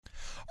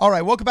All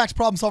right, welcome back to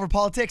Problem Solver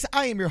Politics.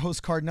 I am your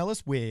host,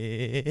 Cardinellis,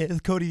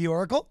 with Cody the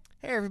Oracle.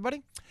 Hey,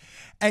 everybody.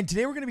 And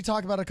today we're going to be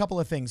talking about a couple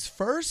of things.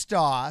 First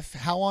off,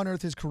 how on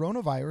earth is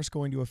coronavirus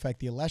going to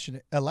affect the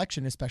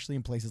election, especially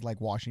in places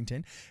like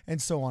Washington,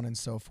 and so on and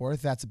so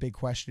forth? That's a big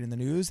question in the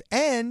news.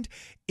 And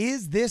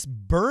is this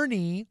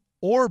Bernie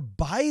or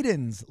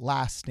Biden's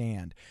last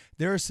stand?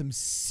 There is some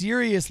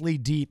seriously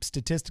deep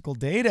statistical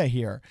data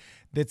here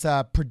that's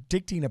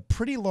predicting a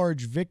pretty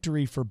large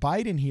victory for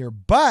Biden here,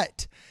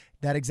 but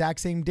that exact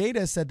same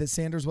data said that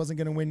Sanders wasn't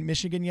going to win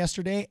Michigan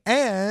yesterday,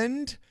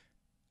 and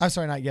I'm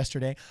sorry, not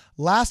yesterday,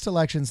 last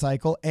election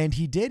cycle, and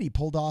he did. He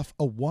pulled off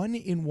a 1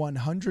 in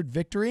 100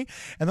 victory.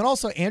 And then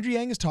also Andrew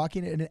Yang is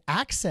talking at an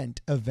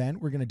Accent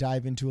event. We're going to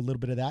dive into a little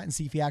bit of that and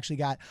see if he actually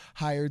got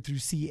hired through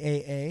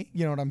CAA.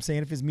 You know what I'm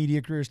saying? If his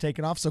media career is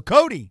taken off. So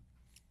Cody,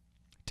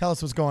 tell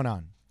us what's going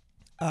on.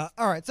 All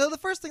right. So the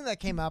first thing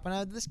that came up,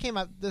 and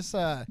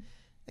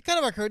it kind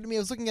of occurred to me. I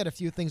was looking at a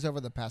few things over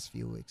the past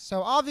few weeks.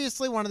 So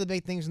obviously one of the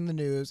big things in the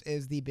news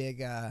is the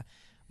big,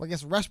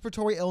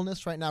 respiratory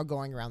illness right now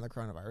going around the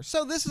coronavirus.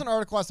 So this is an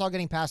article I saw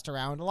getting passed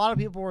around. A lot of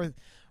people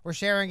were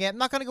sharing it. I'm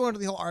not going to go into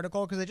the whole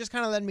article because it just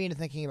kind of led me into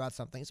thinking about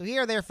something. So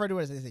here they refer to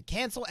it as they say,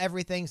 cancel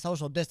everything.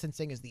 Social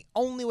distancing is the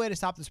only way to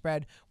stop the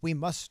spread. We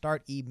must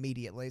start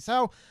immediately.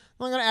 So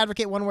I'm going to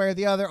advocate one way or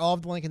the other. I'll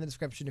have the link in the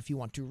description if you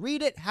want to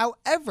read it.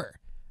 However,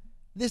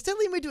 this did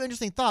lead me to an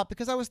interesting thought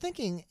because I was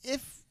thinking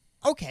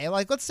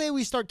let's say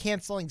we start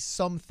canceling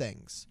some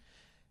things.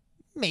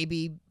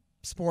 Maybe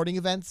sporting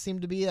events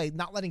seem to be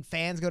not letting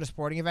fans go to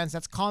sporting events.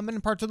 That's common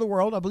in parts of the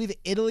world. I believe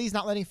Italy's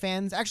not letting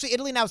fans. Actually,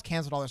 Italy now has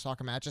canceled all their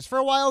soccer matches. For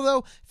a while,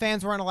 though,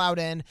 fans weren't allowed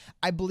in.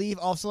 I believe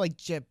also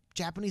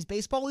Japanese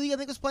baseball league, I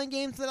think, was playing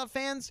games without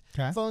fans,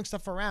 throwing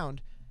stuff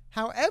around.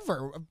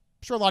 However, I'm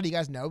sure a lot of you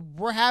guys know,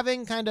 we're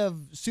having kind of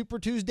Super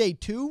Tuesday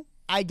 2,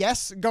 I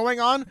guess, going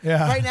on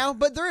right now.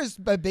 But there is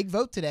a big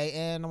vote today,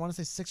 and I want to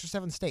say 6 or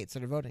 7 states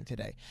that are voting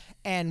today.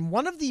 And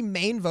one of the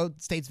main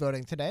states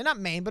voting today, not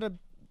main, but a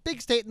big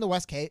state in the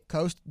West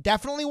Coast,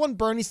 definitely one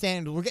Bernie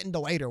Sanders. We'll get into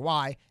later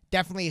why.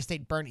 Definitely a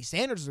state Bernie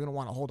Sanders is going to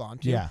want to hold on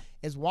to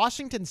is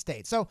Washington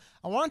State. So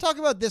I want to talk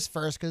about this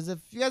first because if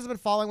you guys have been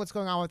following what's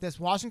going on with this,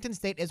 Washington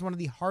State is one of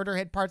the harder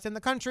hit parts in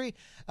the country.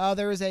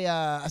 There is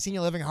a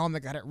senior living home that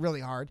got hit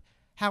really hard.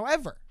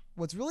 However,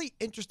 what's really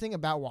interesting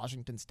about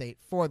Washington State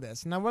for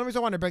this, and one reason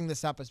I want to bring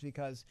this up is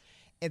because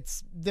I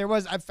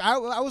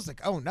was like,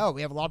 oh no,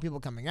 we have a lot of people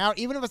coming out.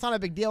 Even if it's not a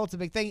big deal, it's a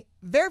big thing.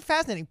 Very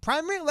fascinating.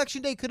 Primary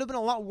election day could have been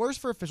a lot worse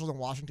for officials in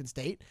Washington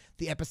State,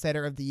 the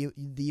epicenter of the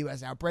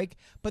U.S. outbreak.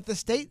 But the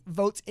state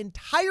votes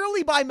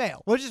entirely by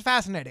mail, which is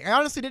fascinating. I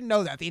honestly didn't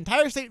know that. The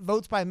entire state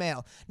votes by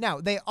mail.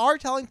 Now, they are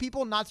telling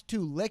people not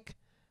to lick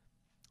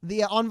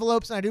the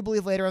envelopes, and I do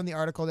believe later in the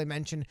article they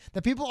mentioned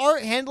that people are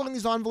handling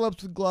these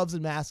envelopes with gloves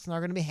and masks and are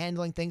going to be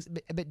handling things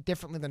a bit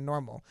differently than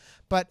normal.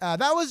 But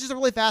that was just a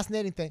really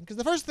fascinating thing because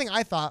the first thing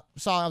I saw,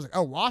 I was like,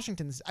 oh,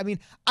 Washington's,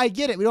 I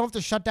get it. We don't have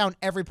to shut down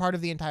every part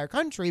of the entire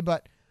country,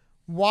 but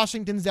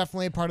Washington's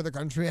definitely a part of the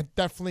country. It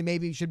definitely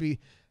maybe should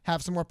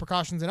have some more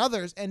precautions than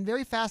others, and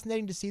very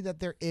fascinating to see that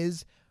there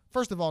is,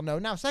 first of all, no.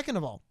 Now, second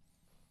of all,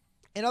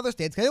 in other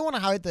states, because I don't want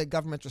to highlight the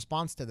government's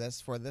response to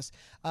this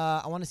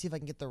I want to see if I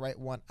can get the right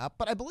one up.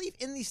 But I believe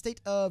in the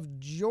state of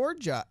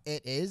Georgia,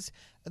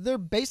 they're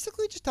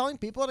basically just telling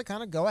people to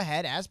kind of go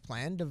ahead as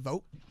planned to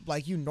vote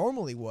like you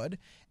normally would.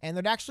 And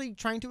they're actually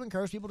trying to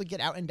encourage people to get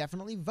out and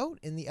definitely vote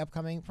in the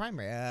upcoming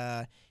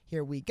primary.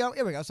 Here we go.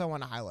 So I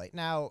want to highlight.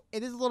 Now,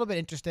 it is a little bit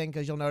interesting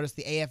because you'll notice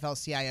the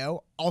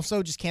AFL-CIO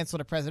also just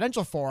canceled a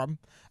presidential forum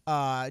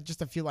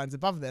just a few lines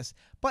above this.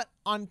 But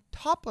on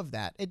top of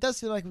that, it does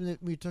feel like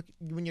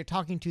when you're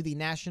talking to the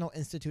National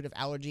Institute of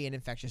Allergy and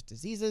Infectious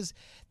Diseases,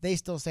 they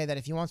still say that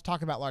if you want to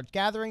talk about large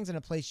gatherings in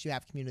a place you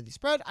have community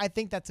spread, I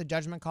think that's a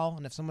judgment call.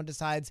 And if someone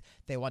decides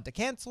they want to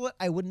cancel it,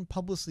 I wouldn't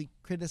publicly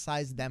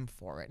criticize them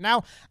for it.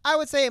 Now, I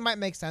would say it might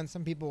make sense.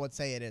 Some people would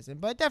say it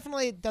isn't, but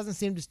definitely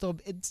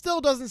it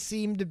still doesn't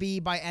seem to be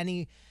by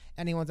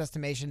anyone's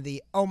estimation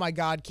the oh my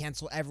god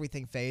cancel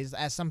everything phase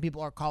as some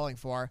people are calling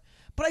for.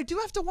 But I do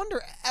have to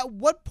wonder, at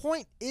what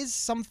point is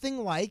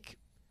something like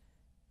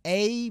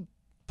a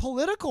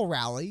political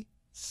rally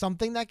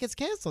something that gets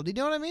canceled? Do you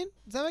know what I mean?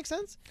 Does that make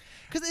sense?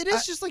 Because it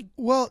is just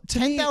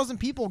 10,000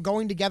 people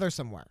going together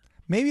somewhere.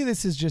 Maybe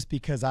this is just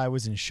because I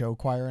was in show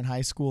choir in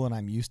high school and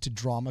I'm used to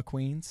drama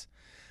queens.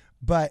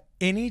 But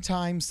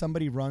anytime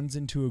somebody runs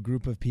into a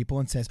group of people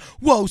and says,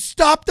 whoa,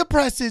 stop the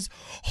presses,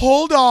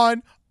 hold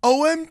on,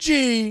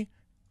 OMG,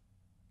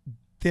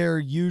 they're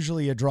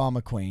usually a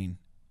drama queen.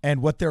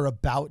 And what they're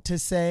about to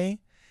say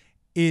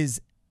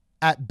is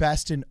at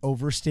best an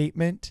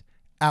overstatement,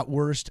 at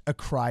worst a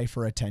cry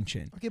for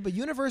attention. Okay, but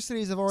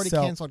universities have already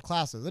canceled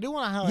classes. I do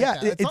want to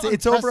highlight that.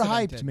 It's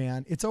overhyped,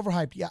 man. It's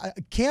overhyped. Yeah,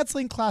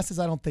 canceling classes,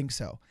 I don't think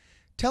so.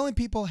 Telling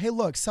people, hey,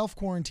 look,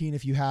 self-quarantine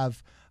if you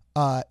have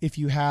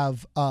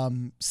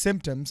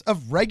symptoms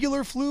of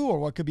regular flu or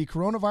what could be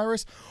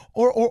coronavirus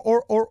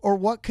or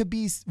what could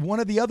be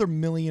one of the other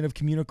million of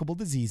communicable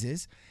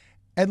diseases,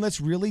 and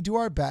let's really do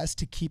our best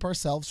to keep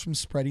ourselves from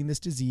spreading this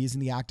disease in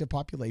the active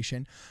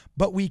population.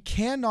 But we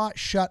cannot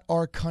shut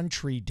our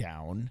country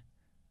down,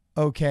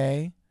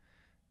 okay,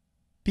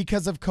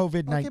 because of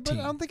COVID-19. Okay, but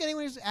I don't think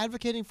anyone is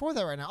advocating for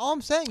that right now. All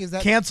I'm saying is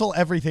that cancel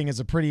everything is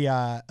a pretty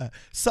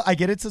so I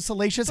get it's a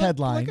salacious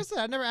headline. Like I said,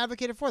 I never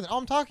advocated for that. All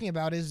I'm talking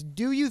about is,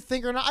 do you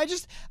think or not? I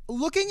just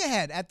looking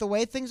ahead at the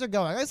way things are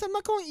going. I said I'm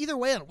not going either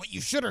way on what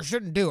you should or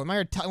shouldn't do. I'm not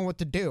going to tell you what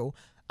to do.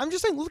 I'm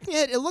just saying, looking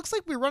ahead, it looks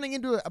like we're running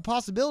into a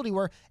possibility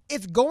where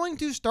it's going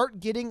to start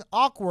getting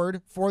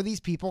awkward for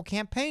these people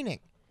campaigning.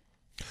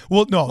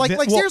 Well, no,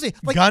 seriously,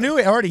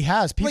 Ganu already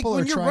has. People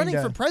when are you're trying running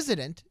to for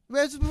president.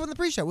 As from the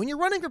pre-show, when you're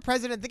running for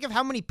president, think of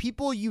how many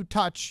people you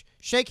touch,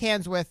 shake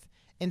hands with,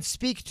 and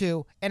speak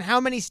to, and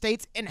how many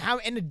states, and how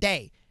in a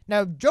day.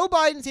 Now, Joe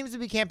Biden seems to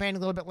be campaigning a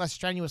little bit less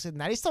strenuously than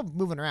that. He's still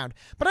moving around,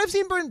 but I've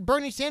seen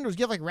Bernie Sanders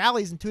give like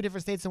rallies in 2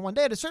 different states in one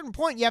day. At a certain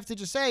point, you have to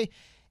just say,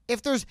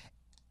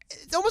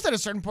 it's almost at a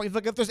certain point,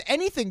 if there's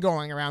anything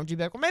going around, you'd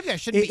be like, well, maybe I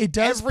shouldn't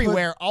be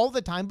everywhere all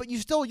the time, but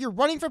you're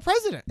running for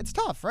president. It's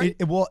tough, right?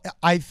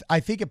 I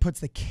think it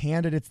puts the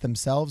candidates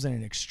themselves in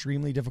an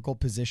extremely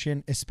difficult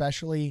position,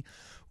 especially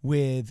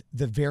with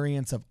the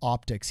variance of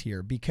optics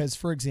here. Because,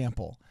 for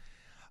example,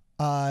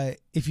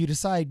 if you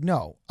decide,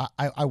 no,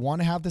 I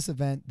want to have this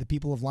event, the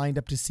people have lined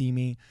up to see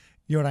me,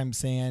 you know what I'm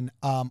saying?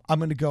 I'm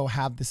going to go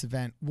have this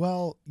event.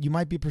 Well, you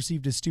might be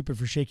perceived as stupid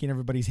for shaking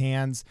everybody's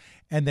hands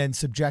and then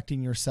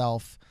subjecting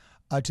yourself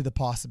to the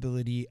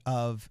possibility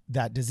of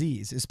that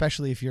disease,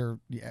 especially if you're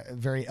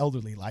very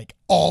elderly, like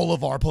all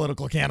of our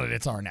political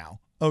candidates are now.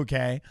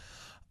 Okay.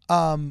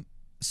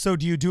 So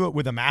do you do it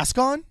with a mask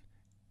on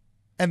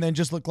and then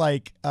just look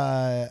like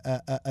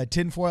a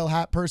tinfoil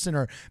hat person,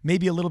 or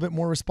maybe a little bit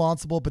more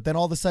responsible, but then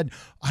all of a sudden,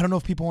 I don't know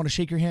if people want to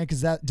shake your hand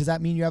because does that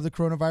mean you have the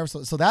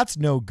coronavirus? So that's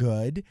no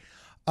good.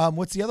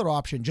 What's the other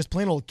option? Just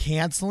plain old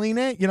canceling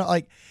it? You know,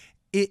 like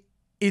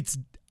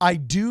I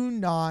do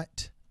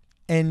not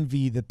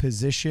envy the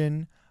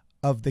position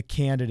of the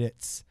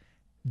candidates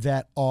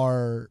that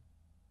are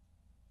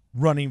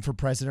running for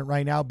president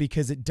right now,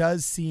 because it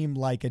does seem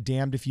like a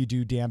damned if you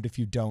do, damned if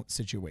you don't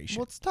situation.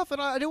 Well, it's tough, and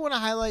I do want to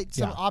highlight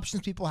some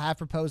options people have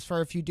proposed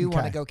for if you do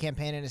want to go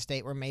campaign in a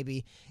state where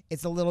maybe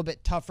it's a little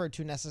bit tougher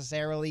to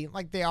necessarily,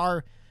 like they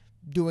are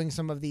doing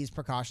some of these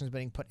precautions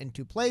being put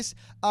into place.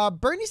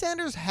 Bernie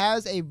Sanders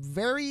has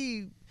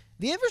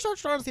the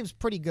infrastructure on seems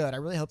pretty good. I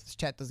really hope this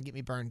chat doesn't get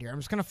me burned here. I'm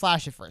just going to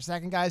flash it for a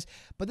second, guys.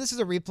 But this is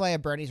a replay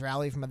of Bernie's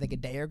rally from, I think, a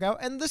day ago.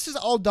 And this is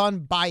all done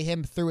by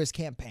him through his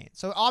campaign.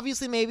 So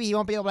obviously maybe he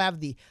won't be able to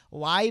have the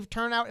live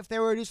turnout if they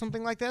were to do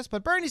something like this.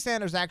 But Bernie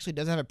Sanders actually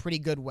does have a pretty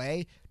good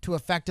way to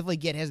effectively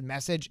get his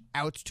message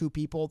out to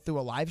people through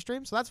a live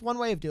stream. So that's one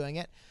way of doing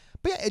it.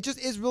 But yeah, it just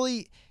is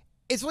really...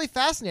 It's really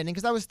fascinating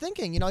because I was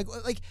thinking,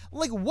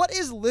 like what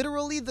is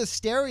literally the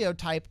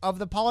stereotype of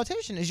the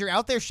politician? Is you're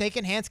out there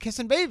shaking hands,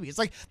 kissing babies.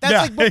 Like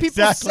that's like what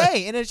people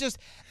say, and it's just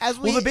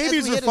the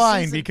babies are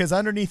fine because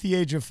underneath the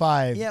age of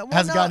 5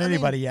 hasn't gotten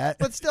anybody yet.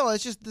 But still,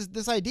 it's just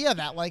this idea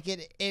that like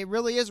it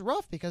really is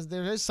rough because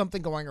there is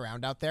something going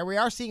around out there. We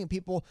are seeing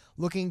people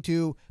looking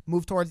to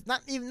move towards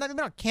not even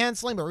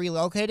canceling but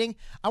relocating.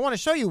 I want to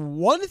show you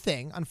one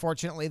thing.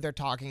 Unfortunately, they're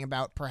talking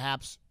about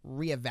perhaps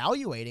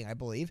reevaluating, I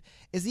believe,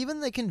 is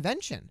even the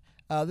convention.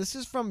 This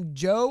is from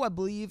Joe, I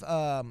believe,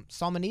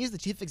 Salmonese, the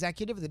chief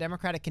executive of the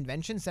Democratic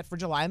Convention set for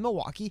July in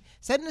Milwaukee,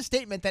 said in a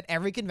statement that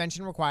every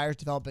convention requires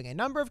developing a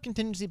number of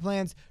contingency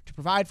plans to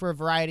provide for a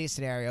variety of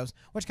scenarios,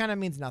 which kind of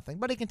means nothing.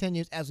 But he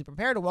continues, as we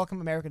prepare to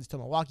welcome Americans to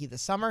Milwaukee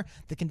this summer,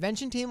 the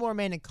convention team will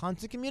remain in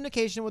constant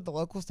communication with the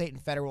local, state,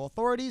 and federal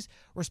authorities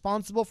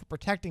responsible for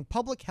protecting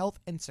public health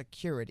and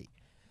security.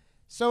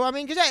 So, I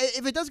mean, because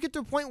if it does get to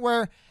a point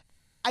where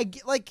I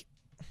get, like...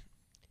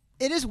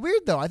 It is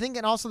weird, though. I think,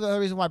 and also the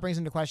other reason why it brings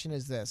into question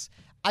is this.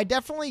 I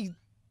definitely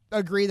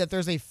agree that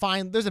there's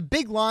a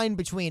big line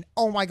between,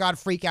 oh my God,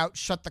 freak out,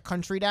 shut the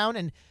country down,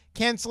 and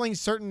canceling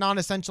certain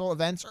non-essential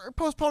events or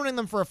postponing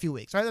them for a few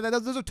weeks, right?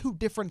 Those are two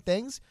different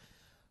things.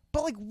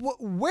 But, like,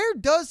 where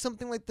does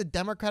something like the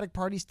Democratic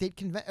Party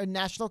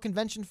National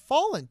Convention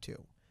fall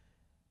into?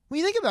 When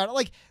you think about it,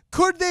 like,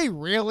 could they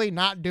really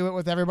not do it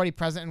with everybody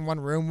present in one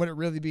room? Would it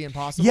really be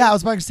impossible? Yeah, I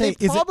was about to say,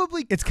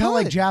 it's kind of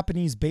like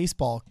Japanese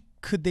baseball.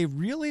 Could they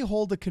really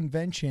hold a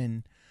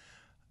convention?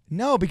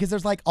 No, because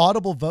there's like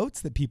audible votes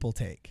that people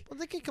take. Well,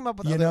 they can come up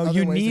with other ways.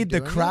 You need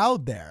the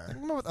crowd there. They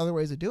can come up with other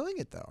ways of doing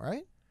it, though,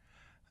 right?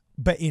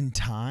 But in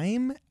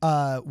time,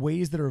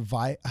 ways that are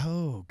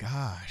oh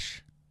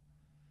gosh,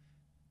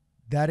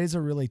 that is a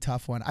really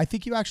tough one. I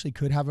think you actually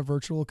could have a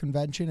virtual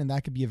convention, and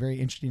that could be a very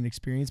interesting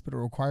experience, but it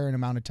would require an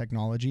amount of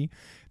technology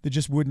that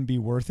just wouldn't be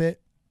worth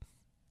it.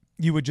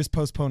 You would just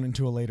postpone it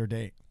to a later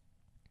date.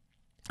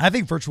 I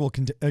think virtual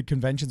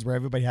conventions where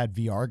everybody had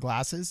VR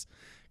glasses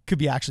could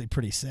be actually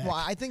pretty sick. Well,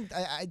 I think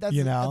that's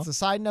You know? that's a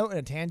side note and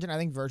a tangent. I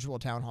think virtual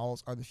town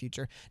halls are the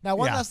future. Now,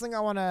 one Yeah. last thing I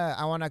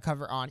wanna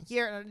cover on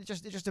here,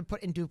 just to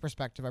put into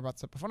perspective. I brought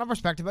this up before. Not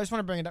perspective. I just want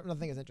to bring it up. Another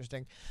thing is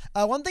interesting.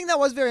 One thing that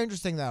was very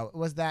interesting though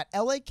was that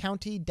LA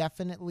County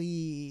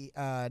definitely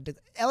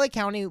LA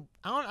County.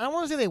 I don't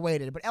want to say they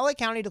waited, but LA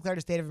County declared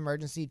a state of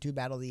emergency to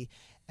battle the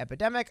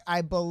epidemic.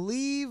 I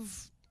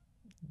believe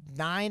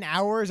 9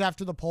 hours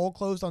after the poll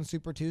closed on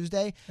Super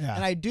Tuesday. Yeah.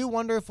 And I do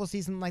wonder if we'll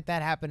see something like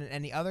that happen in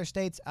any other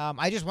states.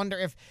 I just wonder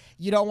if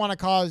you don't want to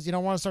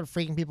start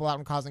freaking people out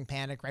and causing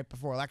panic right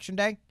before Election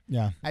Day.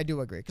 Yeah. I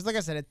do agree. Because like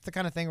I said, it's the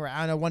kind of thing where I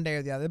don't know one day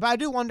or the other. But I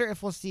do wonder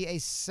if we'll see a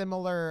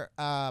similar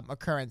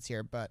occurrence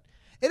here. But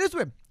it is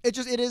weird. It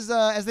is,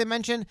 as they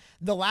mentioned,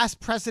 the last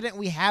precedent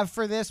we have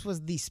for this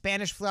was the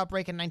Spanish flu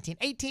outbreak in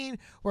 1918,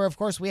 where, of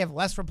course, we have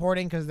less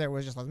reporting because there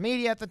was just less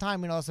media at the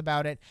time. We know less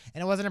about it.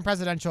 And it wasn't a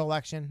presidential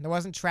election. There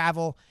wasn't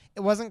travel. It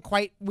wasn't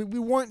quite, we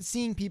weren't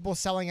seeing people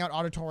selling out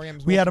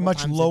auditoriums. We had a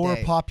multiple much times lower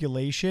day.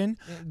 population.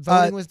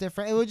 Voting was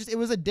different. It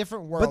was a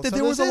different world. But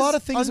there was a lot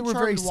of things that were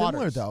very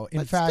similar, though.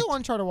 In fact, still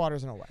uncharted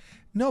waters in a way.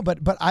 No,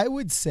 but I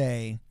would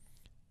say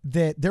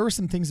that there were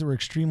some things that were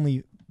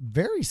extremely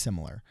very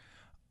similar.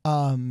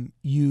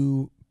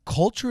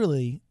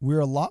 Culturally, we're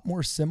a lot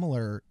more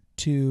similar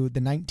to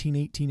the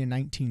 1918 and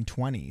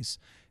 1920s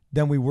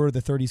than we were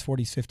the 30s,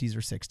 40s, 50s,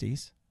 or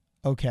 60s.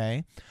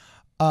 Okay.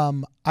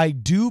 I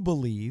do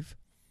believe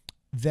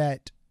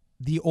that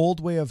the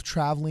old way of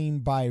traveling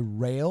by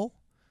rail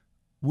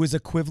was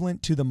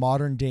equivalent to the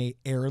modern day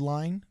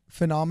airline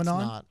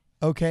phenomenon. It's not.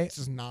 Okay. It's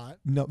just not.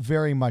 No,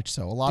 very much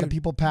so. A lot of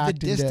people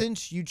packed the into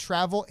distance you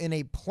travel in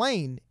a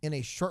plane in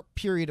a short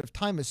period of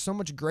time is so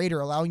much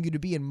greater, allowing you to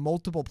be in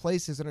multiple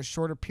places in a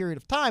shorter period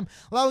of time,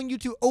 allowing you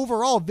to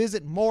overall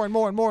visit more and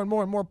more and more and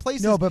more and more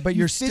places. No, but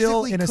you're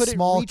still physically in a couldn't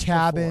small reach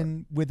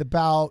cabin with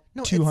about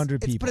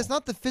 200 people. But it's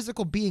not the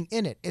physical being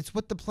in it. It's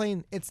what the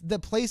plane. It's the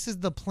places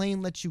the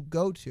plane lets you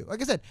go to.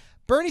 Like I said,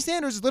 Bernie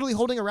Sanders is literally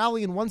holding a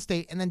rally in one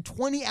state and then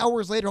 20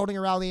 hours later holding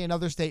a rally in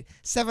another state,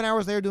 7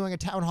 hours later doing a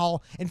town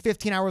hall, and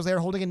 15 hours later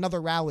holding another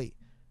rally.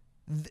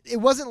 It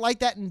wasn't like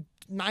that in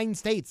 9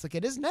 states like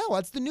it is now.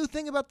 That's the new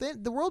thing about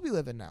the world we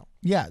live in now.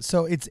 Yeah,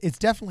 so it's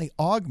definitely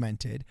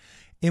augmented,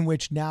 in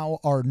which now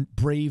our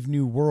brave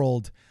new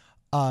world,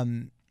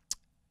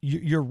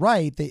 you're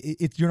right,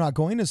 you're not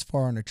going as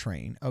far on a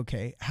train,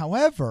 okay?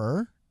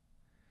 However,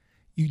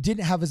 you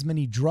didn't have as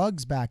many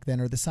drugs back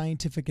then, or the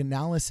scientific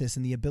analysis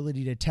and the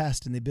ability to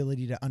test and the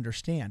ability to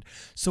understand.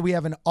 So we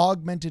have an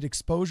augmented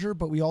exposure,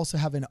 but we also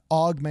have an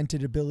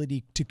augmented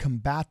ability to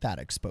combat that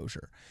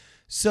exposure.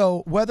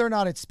 So whether or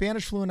not it's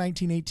Spanish flu in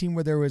 1918,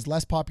 where there was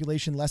less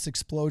population, less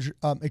exposure,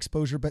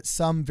 but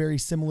some very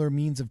similar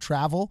means of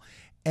travel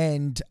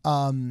and,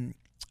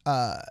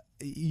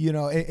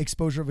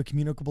 exposure of a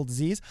communicable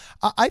disease,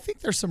 I think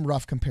there's some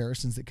rough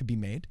comparisons that could be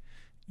made.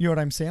 You know what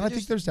I'm saying? I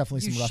think there's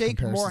definitely some rough comparisons.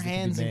 You shake more that could be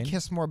hands and made.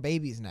 kiss more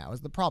babies now is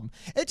the problem.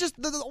 It just,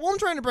 what I'm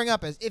trying to bring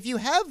up is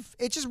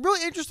it's just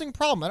really interesting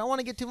problem. I don't want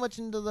to get too much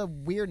into the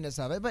weirdness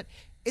of it, but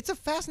it's a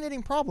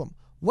fascinating problem.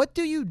 What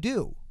do you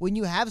do when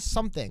you have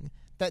something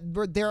that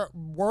they're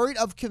worried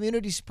of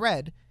community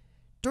spread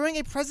during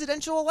a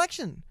presidential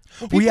election?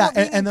 Well, yeah,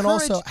 and then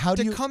also, how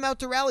do you come out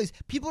to rallies?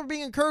 People are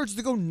being encouraged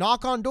to go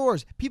knock on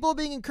doors. People are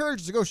being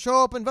encouraged to go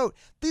show up and vote.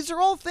 These are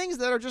all things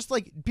that are just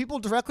like people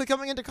directly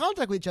coming into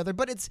contact with each other.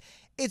 But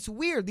it's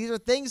weird. These are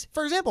things.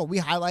 For example, we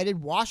highlighted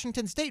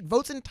Washington State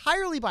votes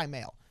entirely by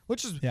mail,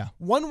 which is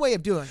one way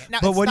of doing it. Now,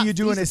 but what do you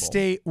do in a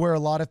state where a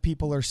lot of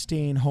people are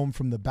staying home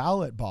from the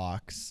ballot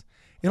box?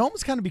 It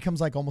almost kind of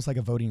becomes almost like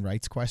a voting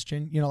rights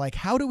question. You know, like,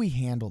 how do we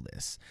handle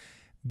this?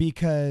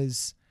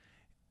 Because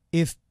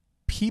if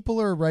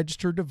people are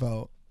registered to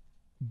vote,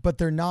 but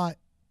they're not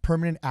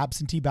permanent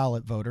absentee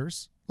ballot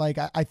voters, like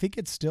I think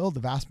it's still the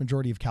vast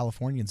majority of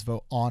Californians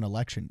vote on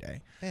election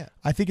day. Yeah.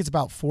 I think it's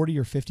about 40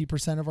 or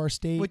 50% of our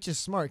state. Which is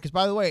smart. Because,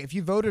 by the way, if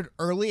you voted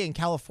early in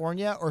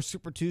California or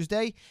Super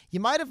Tuesday, you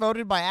might have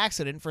voted by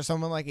accident for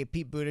someone like a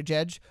Pete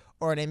Buttigieg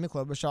or an Amy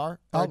Klobuchar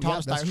or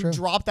Tom Steyer, who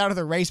dropped out of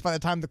the race by the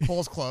time the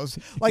polls closed.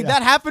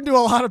 That happened to a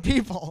lot of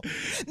people.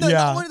 Not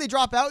only did they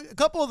drop out, a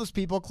couple of those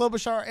people,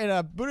 Klobuchar and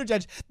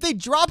Buttigieg, they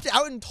dropped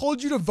out and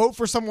told you to vote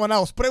for someone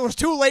else, but it was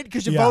too late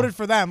because you voted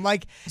for them.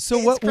 So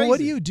what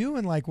do you do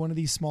in one of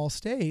these small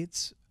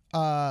states?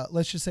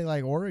 Let's just say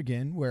like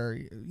Oregon, where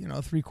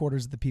 3/4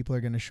 of the people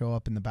are going to show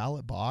up in the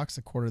ballot box,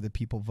 1/4 of the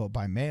people vote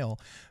by mail,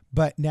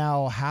 but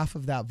now half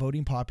of that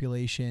voting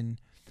population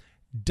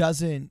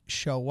doesn't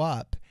show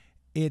up.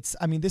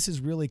 This is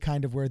really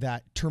kind of where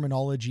that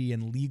terminology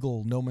and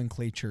legal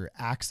nomenclature,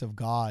 acts of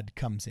God,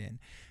 comes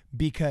in.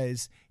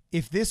 Because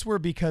if this were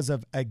because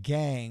of a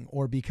gang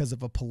or because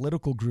of a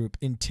political group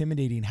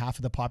intimidating half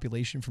of the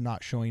population from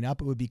not showing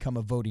up, it would become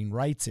a voting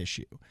rights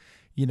issue,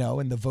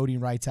 and the Voting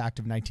Rights Act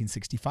of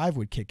 1965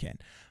 would kick in.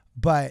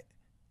 But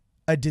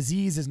a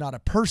disease is not a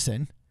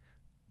person,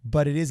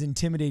 but it is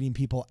intimidating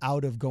people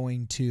out of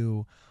going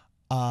to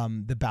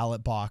the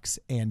ballot box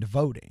and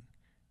voting.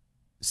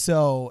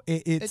 So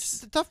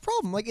It's a tough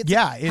problem. Like,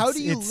 how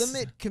do you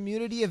limit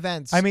community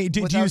events? I mean,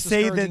 do you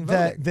say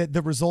that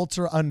the results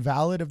are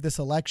invalid of this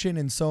election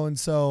and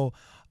so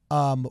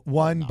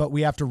won, no. but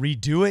we have to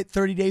redo it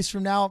 30 days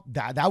from now?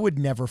 That would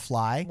never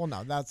fly. Well,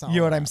 no, that's not. You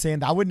know what I'm saying?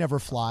 That would never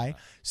fly.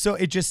 So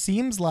it just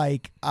seems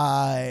like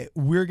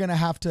we're gonna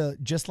have to,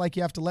 just like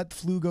you have to let the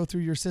flu go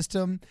through your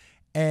system,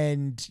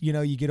 and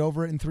you get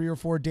over it in 3 or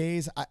 4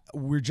 days.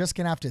 We're just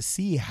gonna have to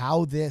see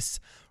how this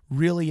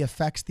really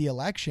affects the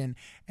election,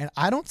 and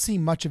I don't see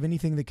much of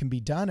anything that can be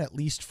done, at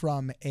least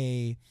from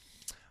a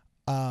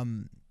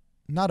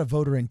not a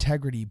voter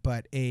integrity,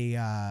 but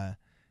a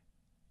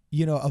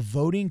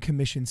voting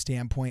commission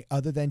standpoint,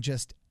 other than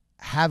just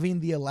having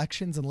the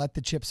elections and let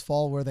the chips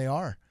fall where they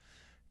are,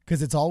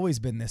 because it's always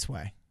been this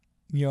way.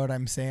 You know what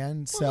I'm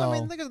saying? Well, I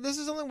mean, this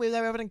is something we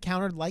haven't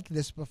encountered like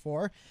this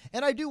before,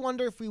 and I do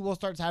wonder if we will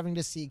start having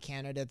to see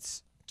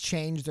candidates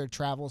change their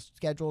travel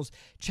schedules,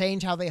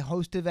 change how they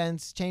host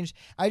events,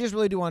 I just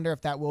really do wonder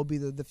if that will be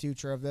the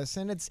future of this.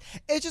 And it's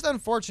just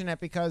unfortunate,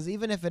 because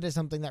even if it is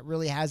something that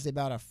really has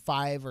about a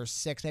 5 or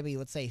 6, maybe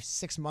let's say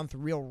 6-month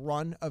real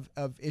run of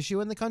issue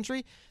in the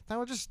country, that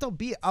will just still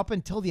be up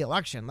until the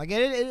election. Like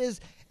it is.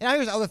 And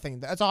here's the other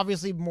thing. That's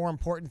obviously more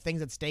important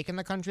things at stake in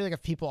the country, like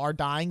if people are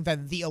dying,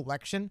 than the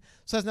election.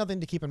 So that's nothing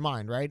to keep in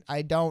mind, right?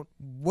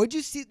 Would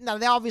you see, now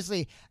they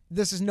obviously,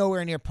 this is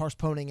nowhere near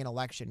postponing an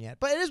election yet,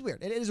 but it is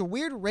weird. It is a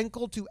weird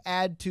wrinkle to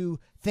add to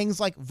things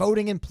like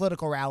voting and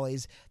political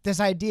rallies. This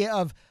idea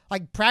of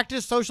like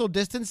practice social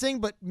distancing,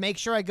 but make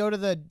sure I go to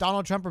the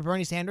Donald Trump or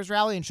Bernie Sanders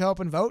rally and show up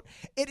and vote.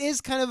 It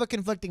is kind of a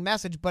conflicting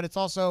message, but it's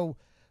also,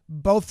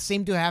 both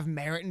seem to have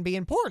merit and be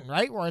important,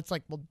 right? Where it's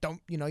like, well,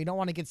 you don't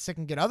want to get sick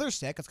and get others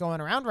sick. It's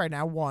going around right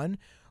now, 1.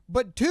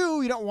 But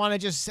 2, you don't want to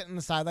just sit in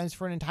the sidelines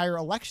for an entire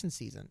election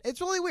season. It's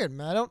really weird,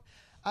 man.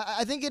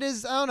 I think it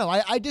is, I don't know.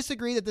 I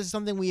disagree that this is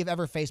something we have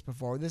ever faced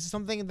before. This is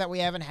something that we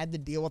haven't had to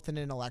deal with in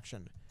an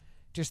election.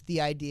 Just the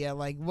idea,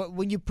 like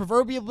when you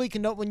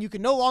when you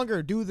can no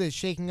longer do the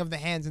shaking of the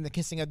hands and the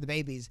kissing of the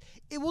babies,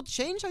 it will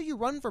change how you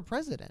run for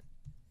president.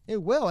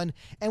 It will. And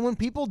when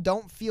people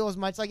don't feel as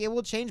much, like, it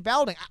will change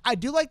balloting. I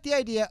do like the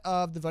idea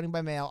of the voting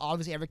by mail.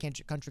 Obviously, every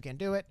country can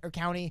do it, or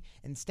county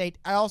and state.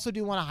 I also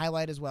do want to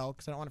highlight as well,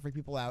 because I don't want to freak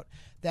people out,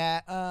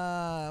 that,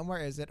 where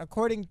is it?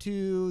 According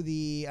to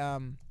the,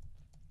 when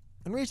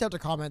we reached out to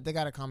comment, they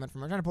got a comment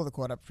from, I'm trying to pull the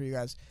quote up for you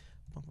guys,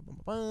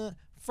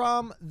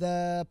 from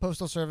the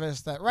Postal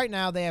Service, that right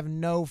now they have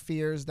no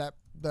fears that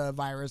the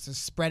virus is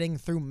spreading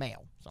through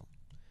mail. So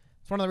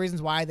it's one of the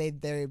reasons why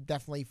they're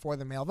definitely for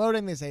the mail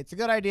voting. They say it's a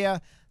good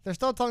idea. They're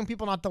still telling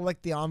people not to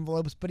lick the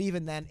envelopes, but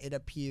even then it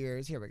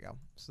appears, here we go.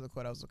 So the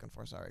quote I was looking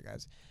for, sorry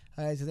guys.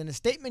 It says, in a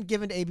statement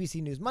given to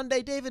ABC News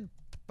Monday, David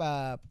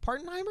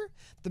Partenheimer,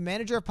 the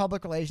manager of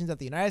public relations at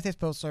the United States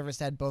Postal Service,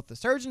 said both the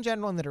Surgeon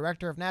General and the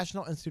director of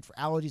National Institute for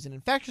Allergies and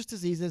Infectious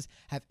Diseases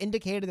have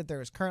indicated that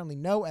there is currently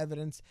no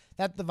evidence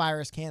that the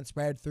virus can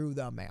spread through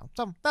the mail.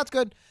 So that's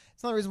good.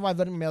 It's another reason why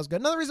voting by mail is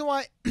good. Another reason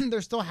why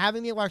they're still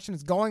having the election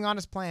is going on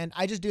as planned.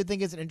 I just do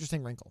think it's an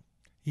interesting wrinkle.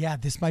 Yeah,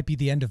 this might be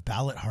the end of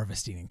ballot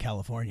harvesting in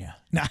California.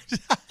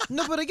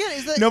 No, but again,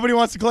 is that nobody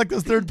wants to collect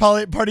those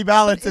third-party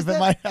ballots? Is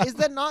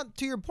that not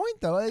to your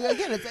point though?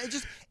 Again,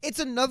 it's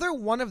another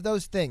one of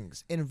those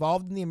things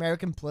involved in the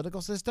American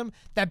political system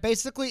that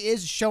basically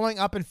is showing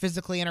up and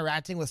physically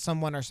interacting with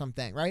someone or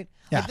something, right?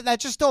 Yeah. Like,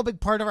 that's just still a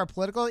big part of our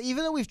political.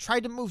 Even though we've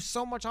tried to move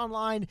so much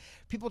online,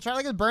 people try,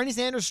 like Bernie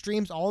Sanders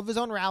streams all of his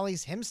own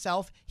rallies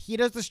himself. He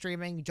does the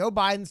streaming. Joe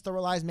Biden still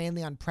relies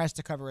mainly on press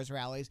to cover his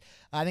rallies.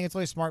 I think it's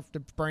really smart for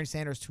Bernie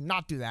Sanders to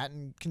not do that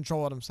and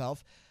control it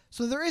himself.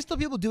 So there is still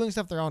people doing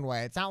stuff their own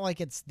way. It's not like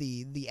it's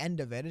the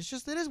end of it. It's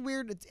just, it is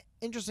weird. It's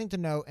interesting to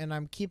note, and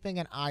I'm keeping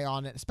an eye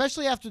on it,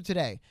 especially after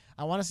today.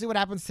 I want to see what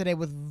happens today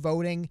with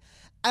voting.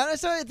 I don't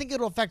necessarily think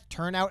it'll affect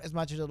turnout as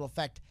much as it'll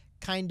affect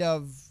kind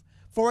of,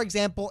 for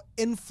example,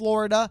 in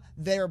Florida,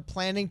 they're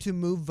planning to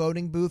move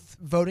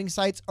voting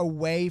sites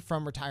away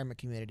from retirement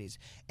communities.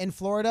 In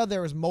Florida,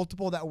 there was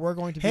multiple that were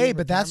going to be Hey,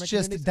 but that's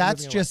just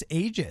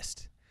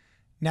ageist.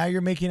 Now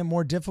you're making it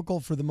more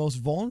difficult for the most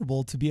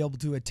vulnerable to be able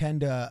to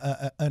attend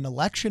an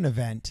election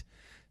event.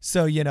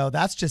 So,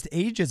 that's just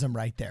ageism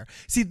right there.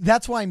 See,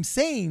 that's why I'm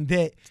saying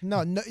that.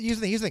 No,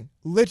 here's the thing.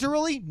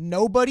 Literally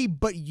nobody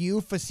but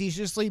you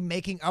facetiously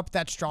making up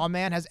that straw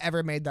man has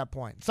ever made that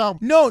point. So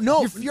no,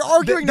 you're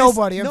arguing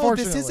nobody,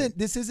 unfortunately. No,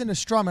 this isn't a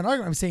straw man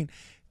argument. I'm saying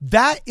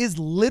that is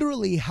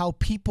literally how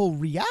people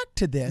react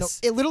to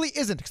this. No, it literally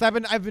isn't, because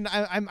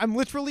I'm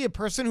literally a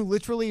person who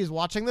literally is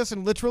watching this,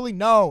 and literally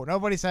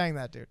nobody's saying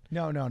that, dude.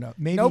 No.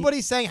 Maybe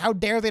nobody's saying how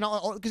dare they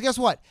not, because guess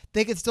what?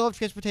 They could still have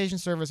transportation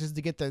services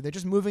to get there. They're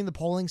just moving the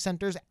polling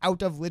centers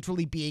out of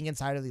literally being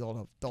inside of the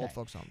old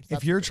folks' homes.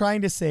 If you're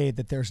trying to say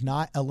that there's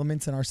not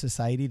elements in our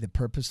society that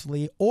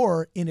purposefully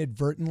or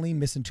inadvertently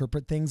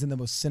misinterpret things in the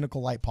most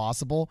cynical light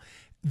possible,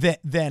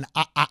 then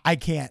I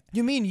can't.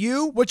 You mean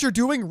what you're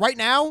doing right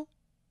now?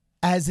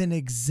 As an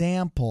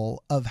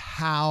example of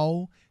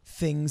how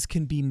things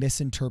can be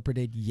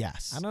misinterpreted,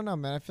 yes. I don't know,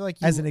 man. I feel like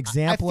as an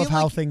example of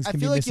how things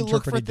can be misinterpreted, I feel like you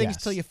look for things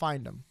yes. till you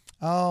find them.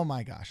 Oh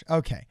my gosh.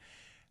 Okay.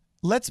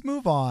 let's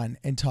move on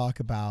and talk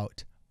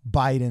about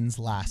Biden's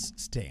last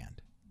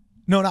stand.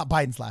 No, not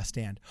Biden's last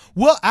stand.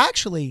 Well,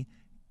 actually,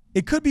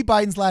 it could be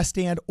Biden's last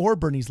stand or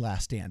Bernie's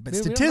last stand. But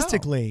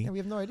statistically, we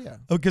have no idea.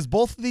 Because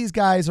both of these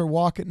guys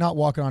are not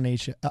walking on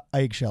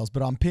eggshells,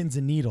 but on pins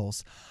and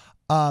needles.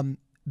 The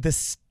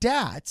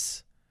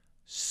stats,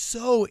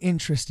 so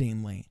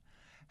interestingly,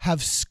 have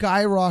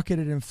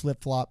skyrocketed and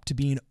flip-flopped to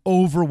being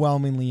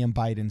overwhelmingly in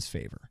Biden's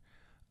favor.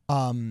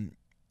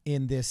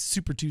 In this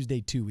Super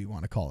Tuesday 2, we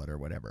want to call it, or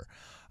whatever.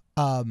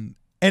 And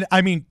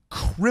I mean,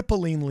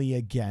 cripplingly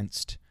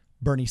against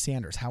Bernie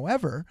Sanders.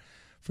 However,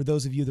 for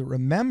those of you that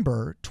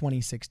remember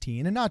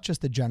 2016, and not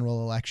just the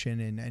general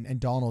election and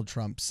Donald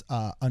Trump's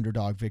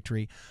underdog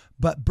victory,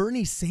 but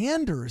Bernie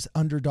Sanders'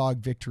 underdog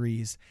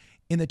victories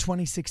in the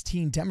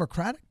 2016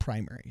 Democratic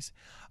primaries.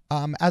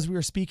 As we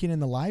were speaking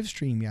in the live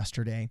stream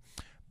yesterday,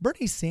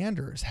 Bernie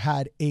Sanders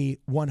had a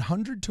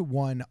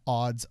 100-1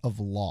 odds of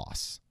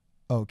loss,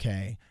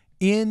 okay,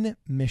 in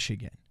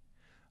Michigan.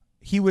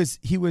 He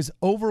was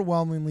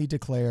overwhelmingly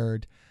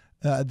declared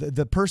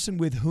the person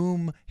with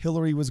whom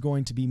Hillary was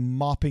going to be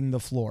mopping the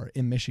floor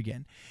in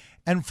Michigan.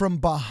 And from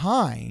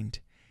behind,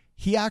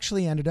 he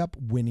actually ended up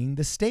winning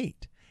the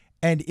state.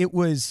 And it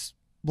was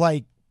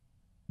like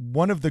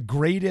one of the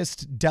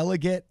greatest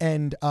delegate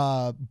and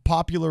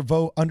popular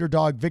vote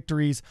underdog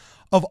victories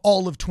of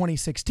all of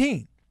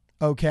 2016.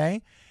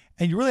 Okay.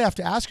 And you really have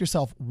to ask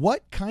yourself,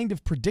 what kind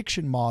of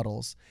prediction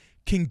models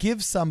can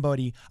give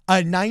somebody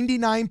a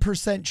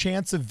 99%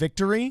 chance of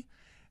victory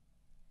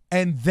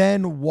and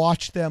then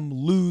watch them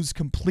lose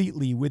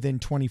completely within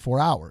 24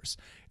 hours?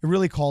 It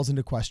really calls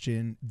into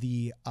question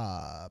the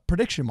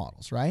prediction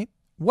models, right?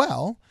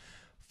 Well,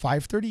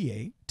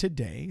 538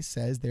 today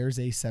says there's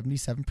a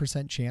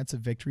 77% chance of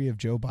victory of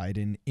Joe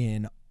Biden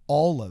in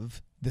all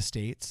of the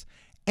states.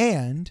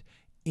 And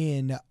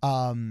in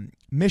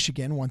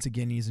Michigan, once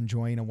again, he's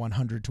enjoying a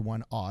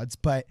 100-1 odds.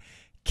 But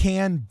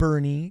can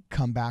Bernie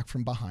come back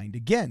from behind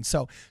again?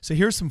 So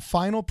here's some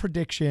final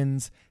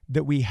predictions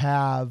that we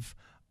have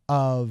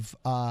of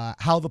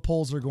how the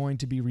polls are going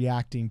to be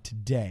reacting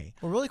today.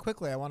 Well, really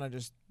quickly, I want to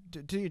just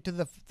to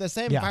the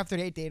same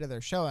 538 data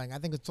they're showing. I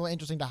think it's really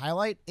interesting to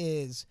highlight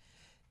is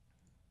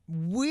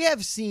we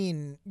have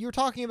seen, you're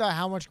talking about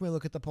how much can we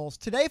look at the polls.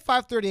 Today,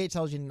 538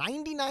 tells you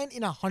 99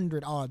 in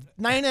 100 odds,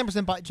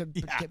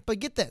 99%. But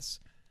get this.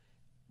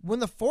 When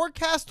the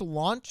forecast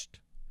launched,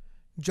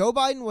 Joe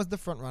Biden was the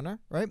front runner,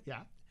 right?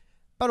 Yeah.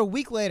 About a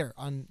week later,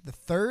 on the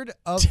 3rd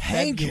of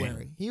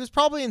February, he was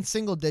probably in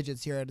single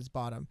digits here at his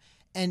bottom.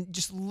 And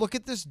just look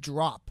at this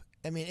drop.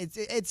 I mean,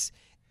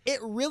 it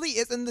really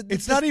is. And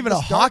it's not even a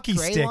hockey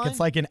stick. Line.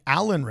 It's like an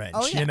Allen wrench,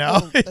 oh, yeah. you know?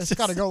 Well, it's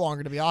got to go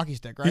longer to be a hockey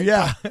stick, right?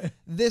 Yeah. But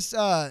this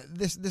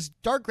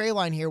dark gray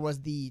line here was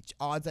the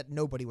odds that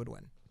nobody would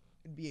win.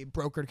 It'd be a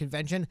brokered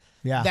convention.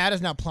 Yeah. That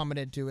has now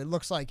plummeted to, it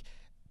looks like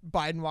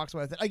Biden walks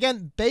away with it.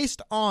 Again,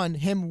 based on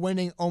him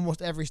winning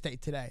almost every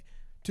state today.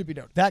 To be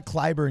noted. That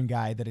Clyburn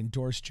guy that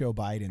endorsed Joe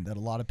Biden that a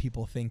lot of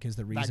people think is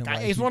the reason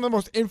why he's one of the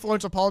most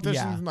influential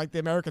politicians in like the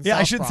American South. Yeah,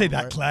 I shouldn't say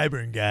that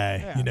Clyburn guy.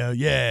 Yeah.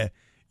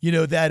 You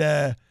know,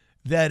 that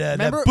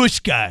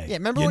Bush guy. Yeah,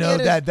 remember when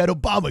that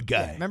Obama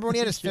guy. Yeah, remember when he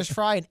had his fish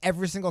fry and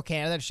every single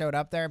candidate showed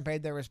up there and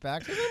paid their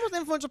respects? He's one of the most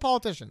influential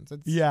politicians.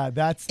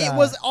 It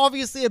was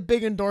obviously a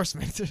big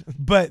endorsement.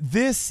 But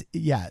this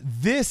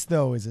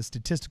though is a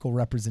statistical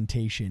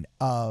representation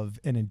of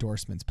an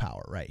endorsement's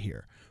power right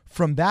here.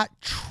 From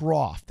that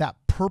trough, that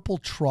purple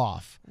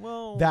trough,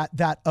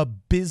 that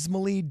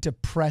abysmally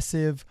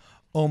depressive,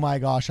 oh my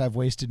gosh, I've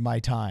wasted my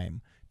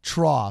time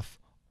trough,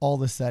 all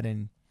of a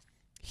sudden,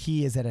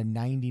 he is at a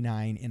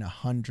 99 in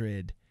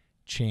 100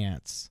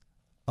 chance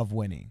of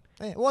winning.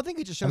 Well, I think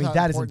it just shows how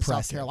that important is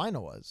impressive. South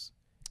Carolina was.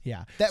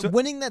 Yeah.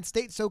 Winning that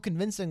state so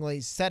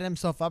convincingly set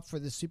himself up for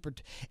the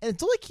and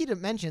it's only key to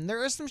mention,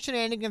 there are some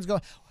shenanigans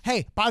going,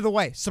 hey, by the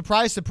way,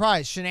 surprise,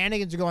 surprise,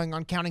 shenanigans are going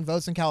on counting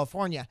votes in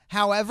California.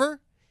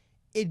 However,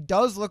 it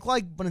does look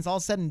like when it's all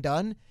said and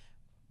done,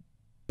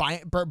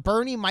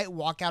 Bernie might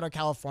walk out of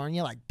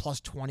California like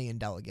plus 20 in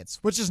delegates,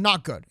 which is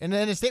not good. And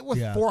in a state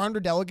with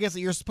 400 delegates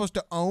that you're supposed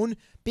to own,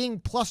 being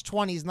plus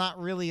 20 is not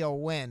really a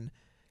win.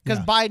 Because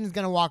Biden's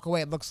going to walk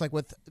away, it looks like,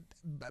 with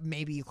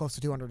maybe close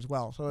to 200 as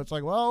well. So it's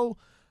like, well,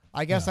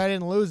 I guess I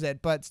didn't lose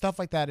it. But stuff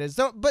like that is.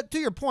 So, but to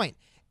your point,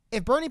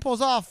 if Bernie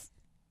pulls off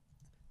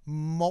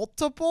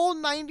multiple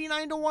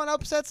 99-1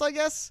 upsets, I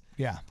guess.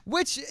 Yeah.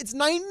 Which it's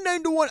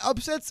 99-1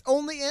 upsets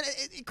only, and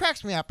it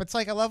cracks me up. It's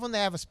like I love when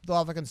they'll have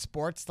like in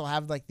sports, they'll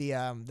have like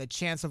the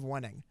chance of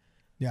winning.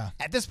 Yeah.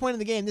 At this point in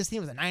the game, this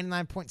team has a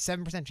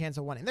 99.7% chance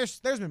of winning. There's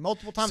been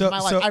multiple times in my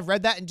life I've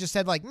read that and just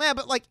said like, man,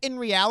 but like in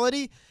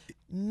reality,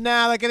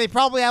 nah, like they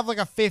probably have like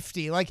a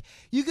 50. Like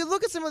you could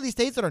look at some of these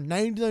states that are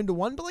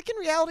 99-1, but like in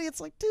reality,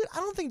 it's like, dude, I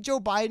don't think Joe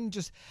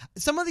Biden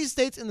some of these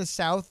states in the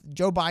South,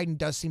 Joe Biden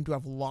does seem to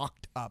have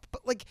locked up.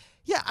 But like,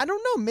 yeah, I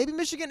don't know. Maybe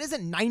Michigan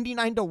isn't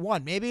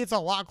 99-1. Maybe it's a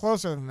lot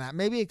closer than that.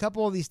 Maybe a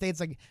couple of these states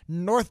like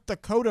North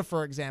Dakota,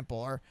 for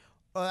example,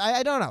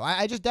 I don't know.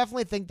 I just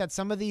definitely think that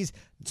some of these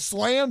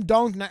slam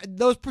dunk,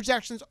 those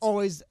projections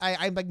always,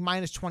 I'm like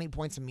minus 20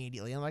 points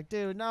immediately. I'm like,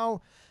 dude,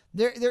 no.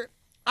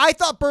 I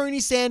thought Bernie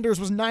Sanders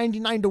was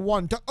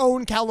 99-1 to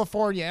own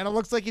California, and it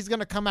looks like he's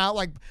going to come out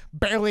like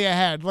barely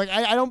ahead. Like,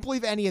 I don't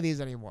believe any of these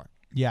anymore.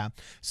 Yeah.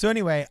 So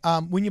anyway,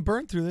 when you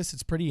burn through this,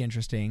 it's pretty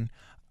interesting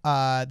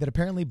that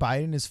apparently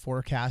Biden is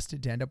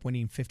forecasted to end up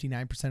winning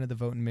 59% of the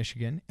vote in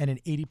Michigan and in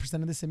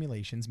 80% of the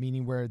simulations,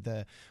 meaning when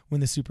the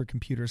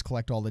supercomputers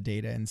collect all the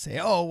data and say,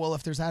 oh, well,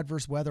 if there's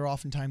adverse weather,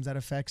 oftentimes that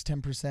affects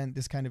 10%,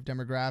 this kind of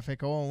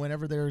demographic. Oh,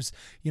 whenever there's,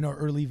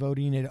 early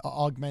voting, it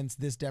augments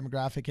this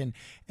demographic.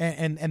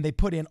 And they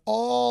put in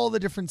all the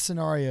different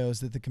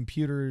scenarios that the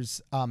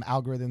computer's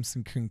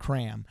algorithms can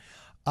cram.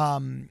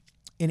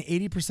 In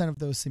 80% of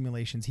those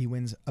simulations, he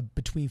wins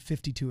between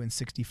 52 and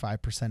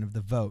 65% of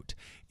the vote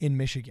in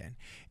Michigan.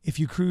 If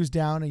you cruise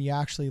down and you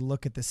actually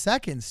look at the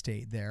second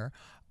state there,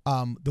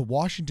 the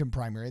Washington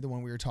primary, the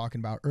one we were talking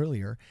about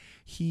earlier,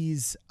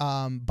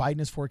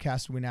 Biden is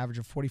forecast to win an average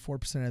of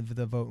 44% of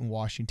the vote in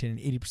Washington, and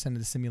 80% of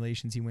the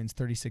simulations he wins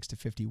 36 to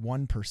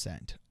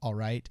 51%. All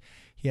right,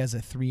 he has a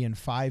 3 in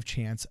 5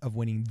 chance of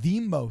winning the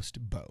most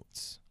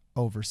votes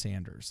over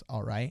Sanders.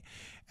 All right,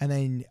 and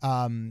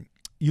then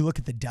you look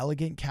at the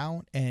delegate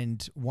count,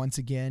 and once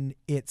again,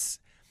 it's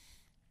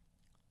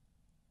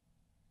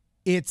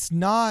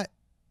not,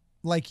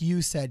 like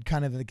you said,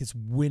 kind of like this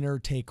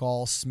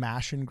winner-take-all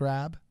smash and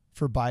grab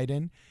for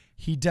Biden.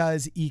 He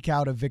does eke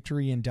out a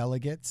victory in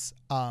delegates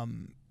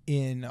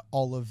in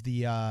all of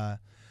the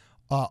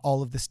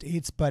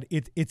states, but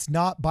it's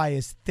not by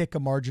as thick a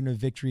margin of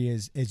victory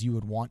as you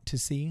would want to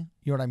see.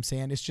 You know what I'm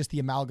saying? It's just the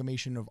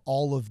amalgamation of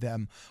all of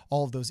them,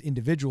 all of those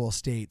individual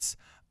states,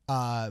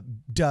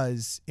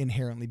 does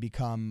inherently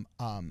become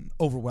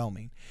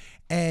overwhelming.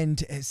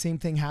 And same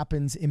thing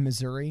happens in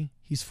Missouri.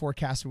 He's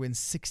forecast to win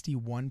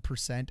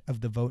 61%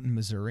 of the vote in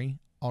Missouri,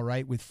 all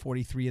right, with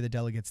 43 of the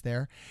delegates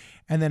there.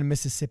 And then in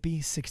Mississippi,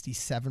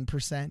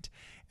 67%.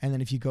 And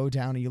then if you go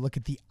down and you look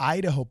at the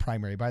Idaho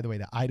primary, by the way,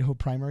 the Idaho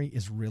primary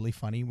is really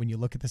funny when you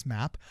look at this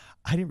map.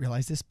 I didn't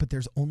realize this, but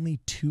there's only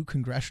 2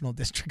 congressional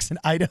districts in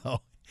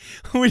Idaho.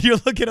 When you're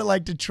looking at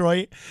like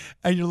Detroit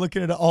and you're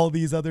looking at all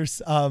these other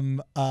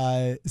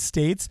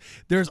states,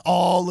 there's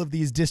all of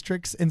these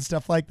districts and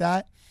stuff like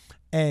that.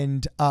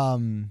 And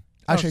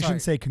I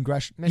shouldn't say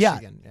congressional.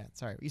 Michigan. Yeah,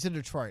 sorry. You said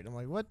Detroit. I'm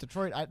like, what?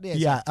 Detroit? I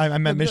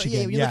meant Michigan.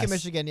 Yeah, you look at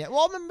Michigan. Yeah.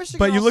 Well, Michigan.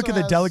 But you look at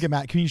the delegate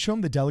map. Can you show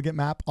them the delegate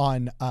map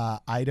on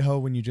Idaho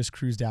when you just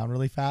cruise down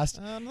really fast?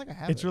 I don't think I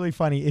have it's really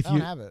funny. I don't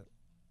have it.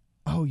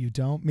 Oh, you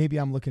don't? Maybe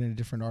I'm looking at a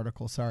different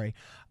article. Sorry.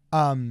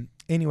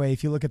 Anyway,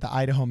 if you look at the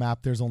Idaho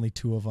map, there's only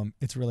 2 of them.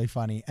 It's really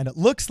funny. And it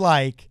looks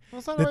like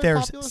that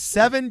there's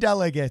 7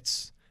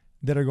 delegates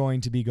that are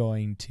going to be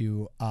going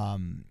to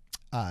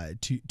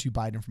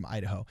Biden from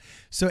Idaho.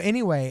 So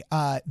anyway,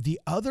 the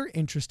other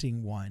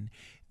interesting one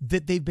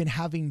that they've been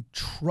having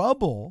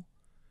trouble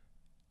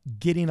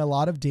getting a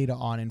lot of data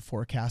on and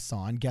forecasts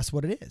on, guess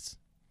what it is?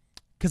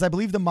 Because I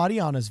believe the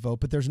Marianas vote,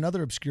 but there's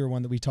another obscure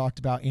one that we talked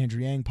about,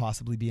 Andrew Yang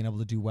possibly being able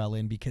to do well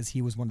in because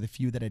he was one of the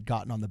few that had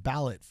gotten on the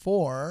ballot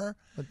for...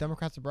 But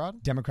Democrats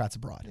abroad? Democrats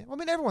abroad. Yeah. Well, I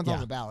mean, everyone's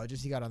on the ballot,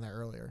 just he got on there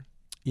earlier.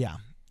 Yeah.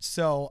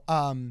 So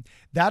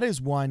that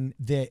is one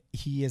that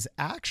he is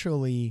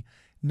actually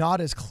not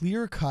as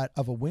clear-cut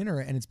of a winner,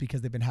 and it's because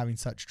they've been having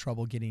such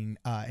trouble getting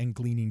and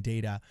gleaning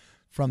data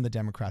from the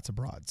Democrats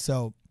abroad.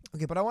 So...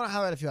 Okay, but I want to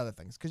highlight a few other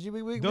things because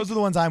those are the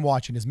ones I'm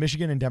watching is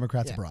Michigan and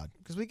Democrats abroad.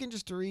 Because we can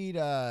just read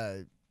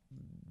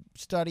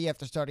study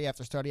after study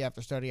after study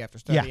after study after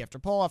study after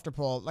poll after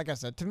poll. Like I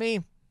said, to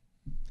me,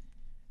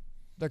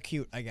 they're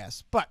cute, I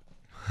guess. But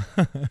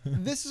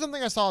this is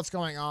something I saw that's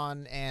going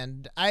on,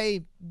 and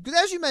as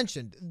you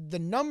mentioned, the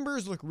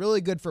numbers look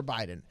really good for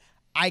Biden.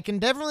 I can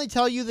definitely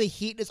tell you the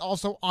heat is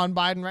also on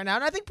Biden right now.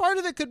 And I think part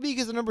of it could be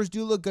because the numbers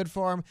do look good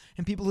for him,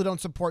 and people who don't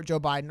support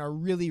Joe Biden are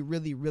really,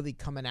 really, really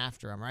coming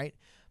after him, right?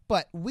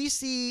 But we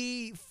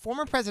see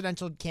former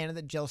presidential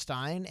candidate Jill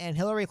Stein and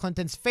Hillary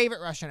Clinton's favorite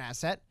Russian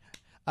asset,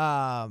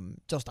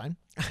 Jill Stein,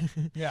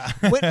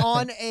 went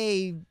on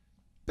a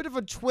bit of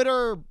a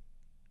Twitter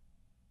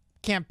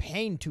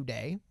campaign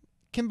today,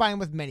 combined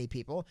with many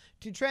people,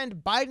 to trend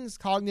Biden's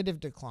cognitive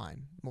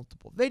decline.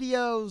 Multiple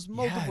videos,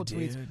 multiple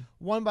tweets,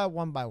 one by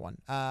one by one.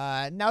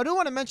 Now, I do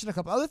want to mention a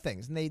couple other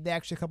things, and they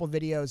actually a couple of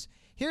videos.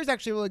 Here's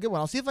actually a really good one.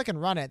 I'll see if I can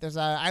run it.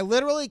 I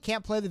literally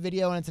can't play the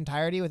video in its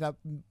entirety without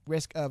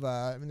risk of,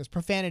 there's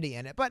profanity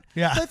in it. But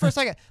play for a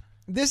second.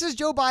 This is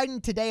Joe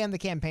Biden today on the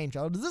campaign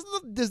trail.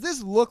 Does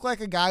this look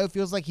like a guy who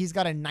feels like he's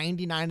got a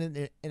 99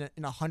 in a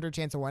 100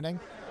 chance of winning?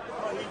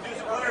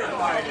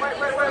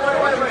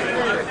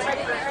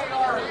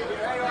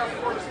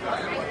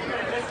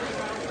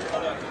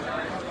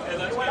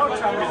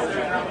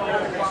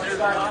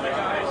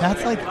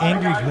 That's like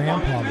angry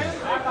grandpa.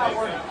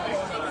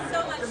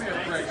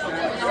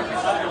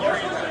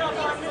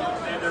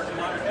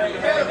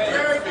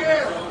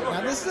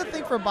 Now, this is a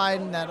thing for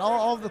Biden that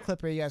all of the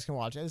clip here you guys can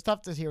watch. It's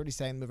tough to hear what he's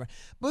saying. But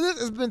this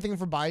has been a thing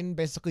for Biden,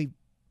 basically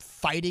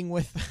fighting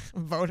with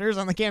voters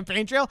on the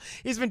campaign trail.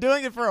 He's been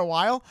doing it for a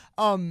while.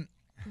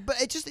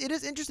 But it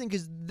is interesting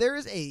because there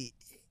is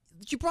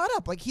you brought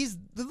up, like, it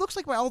looks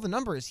like by all the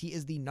numbers, he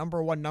is the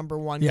number one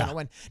Yeah. gonna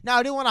win. Now,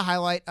 I do want to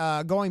highlight,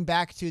 going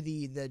back to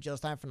the Jill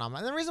Stein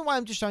phenomenon. And the reason why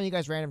I'm just showing you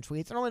guys random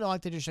tweets, I normally don't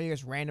like to just show you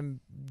guys random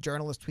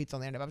journalist tweets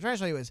on the internet, but I'm trying to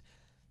show you is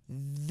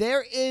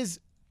there is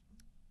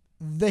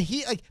the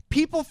heat, like,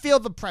 people feel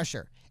the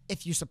pressure.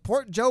 If you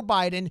support Joe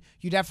Biden,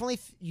 you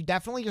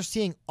definitely are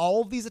seeing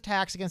all of these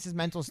attacks against his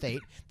mental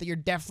state that you're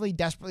definitely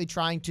desperately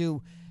trying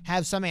to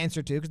have some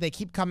answer to because they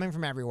keep coming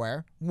from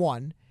everywhere.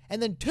 One.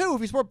 And then two,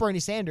 if you support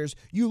Bernie Sanders,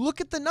 you look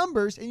at the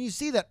numbers and you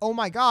see that, oh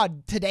my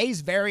God,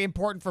 today's very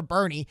important for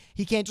Bernie.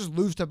 He can't just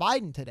lose to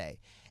Biden today.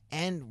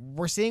 And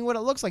we're seeing what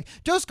it looks like.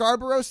 Joe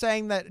Scarborough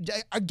saying that,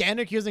 again,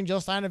 accusing Jill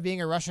Stein of being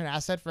a Russian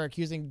asset for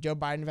accusing Joe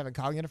Biden of having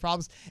cognitive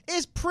problems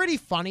is pretty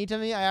funny to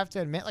me, I have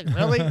to admit. Like,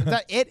 really? Is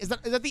that it? Is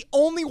that the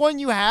only one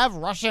you have,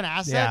 Russian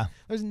asset? Yeah.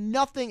 There's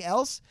nothing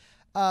else.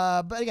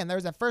 But again, there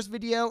was that first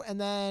video, and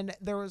then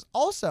there was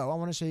also, I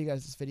want to show you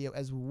guys this video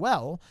as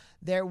well.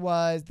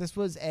 This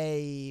was,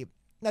 I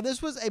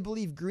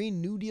believe, Green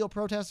New Deal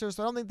protesters,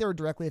 so I don't think they were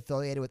directly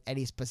affiliated with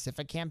any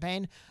specific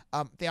campaign.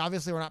 They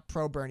obviously were not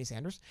pro Bernie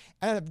Sanders,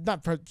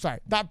 not pro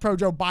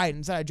Joe Biden.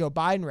 It's not a Joe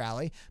Biden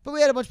rally, but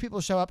we had a bunch of people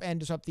show up and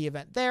disrupt the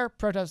event there,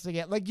 protesting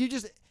it. Like,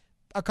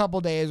 a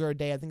couple days or a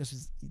day, I think this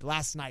was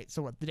last night,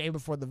 so the day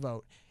before the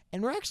vote.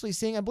 And we're actually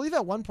seeing, I believe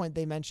at one point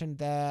they mentioned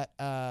that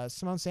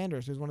Simone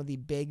Sanders, who's one of the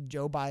big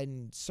Joe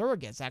Biden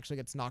surrogates, actually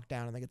gets knocked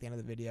down, I think, at the end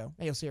of the video.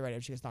 And you'll see it right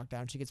after she gets knocked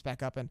down. She gets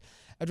back up and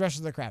addresses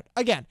the crowd.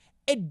 Again,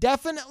 it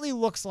definitely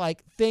looks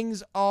like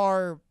things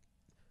are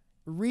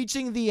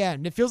reaching the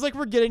end. It feels like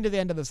we're getting to the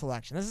end of this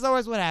election. This is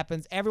always what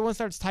happens. Everyone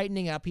starts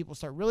tightening up. People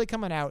start really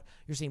coming out.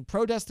 You're seeing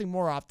protesting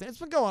more often. It's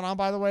been going on,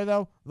 by the way,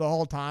 though, the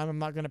whole time. I'm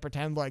not going to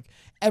pretend like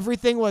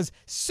everything was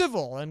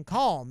civil and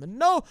calm. And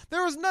no,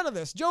 there was none of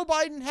this. Joe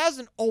Biden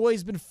hasn't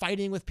always been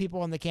fighting with people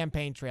on the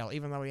campaign trail,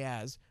 even though he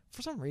has,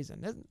 for some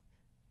reason.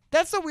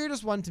 That's the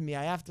weirdest one to me,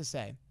 I have to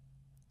say.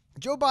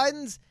 Joe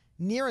Biden's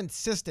near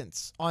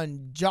insistence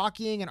on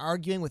jockeying and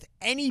arguing with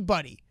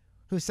anybody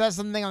who says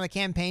something on the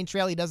campaign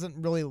trail he doesn't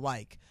really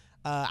like.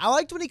 I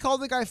liked when he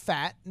called the guy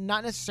fat,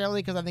 not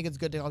necessarily because I think it's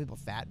good to call people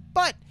fat,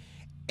 but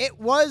it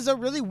was a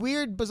really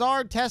weird,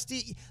 bizarre,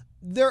 testy.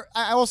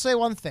 I will say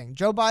one thing.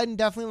 Joe Biden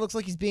definitely looks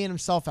like he's being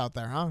himself out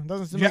there, huh?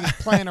 Doesn't seem like he's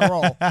playing a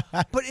role.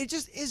 But it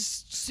just is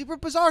super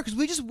bizarre because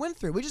we just went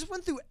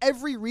through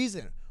every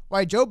reason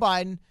why Joe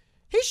Biden,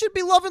 he should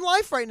be loving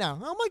life right now.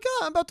 Oh my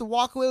God, I'm about to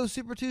walk away with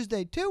Super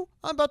Tuesday 2.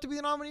 I'm about to be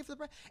the nominee for the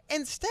president.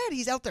 Instead,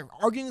 he's out there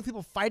arguing with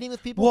people, fighting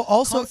with people. Well,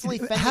 also constantly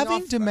fending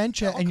having off,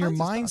 dementia all and your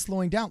kinds of mind stuff.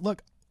 slowing down.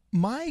 Look,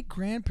 my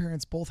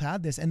grandparents both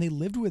had this, and they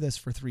lived with us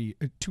for 2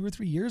 or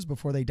 3 years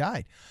before they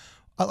died.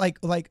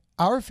 Like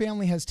our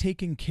family has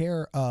taken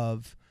care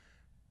of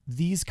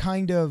these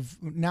kind of,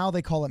 now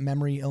they call it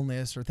memory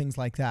illness or things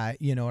like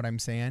that. You know what I'm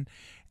saying?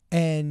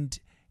 And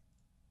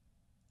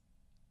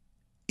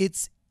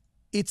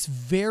it's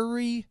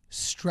very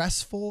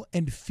stressful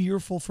and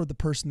fearful for the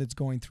person that's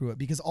going through it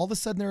because all of a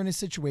sudden they're in a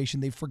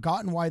situation, they've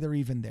forgotten why they're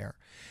even there.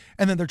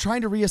 And then they're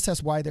trying to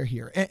reassess why they're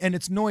here. And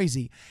it's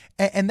noisy.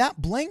 And that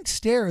blank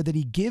stare that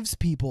he gives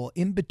people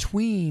in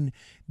between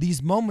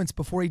these moments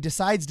before he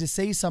decides to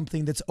say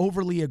something that's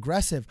overly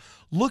aggressive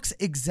looks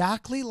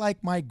exactly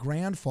like my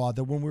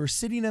grandfather when we were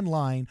sitting in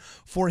line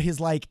for his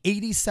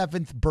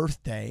 87th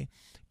birthday,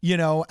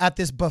 at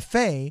this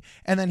buffet,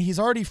 and then he's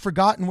already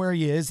forgotten where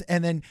he is,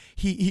 and then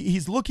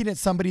he's looking at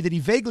somebody that he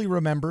vaguely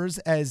remembers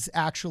as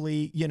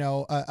actually,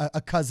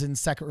 a cousin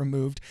second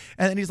removed,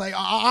 and then he's like,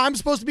 I'm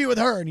supposed to be with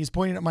her, and he's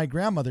pointing at my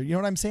grandmother. You know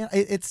what I'm saying?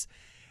 It's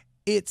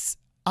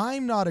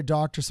I'm not a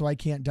doctor, so I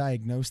can't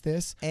diagnose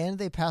this. And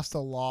they passed a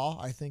law,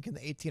 I think, in the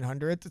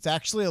 1800s. It's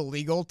actually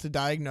illegal to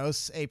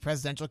diagnose a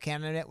presidential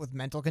candidate with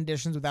mental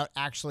conditions without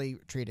actually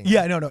treating them.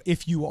 Yeah, no.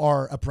 If you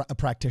are a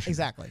practitioner.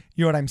 Exactly.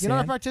 You know what I'm saying? You're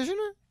not a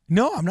practitioner?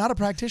 No, I'm not a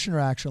practitioner,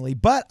 actually,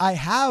 but I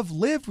have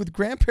lived with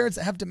grandparents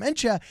that have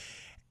dementia.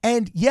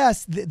 And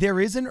yes, there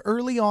is an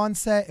early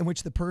onset in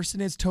which the person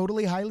is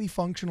totally highly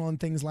functional and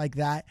things like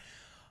that.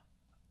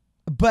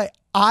 But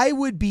I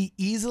would be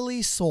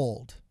easily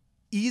sold,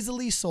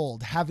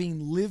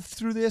 having lived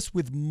through this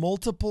with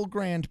multiple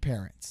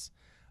grandparents.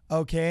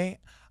 Okay.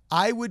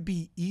 I would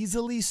be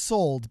easily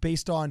sold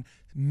based on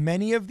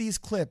many of these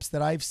clips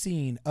that I've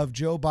seen of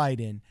Joe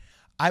Biden.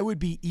 I would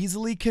be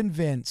easily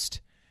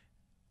convinced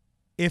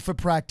if a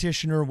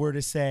practitioner were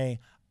to say,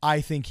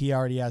 I think he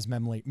already has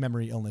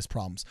memory illness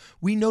problems.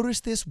 We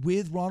noticed this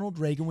with Ronald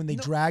Reagan when they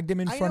dragged him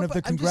in front of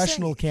the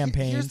congressional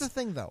campaigns. Here's the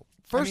thing, though.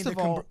 First of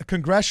all,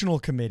 congressional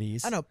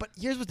committees. I know, but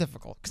here's what's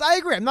difficult. Because I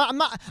agree. I'm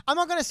not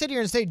going to sit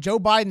here and say Joe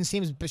Biden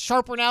seems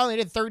sharper now than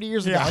he did 30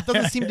 years ago. Yeah. It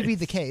doesn't seem to be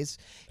the case.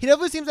 He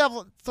definitely seems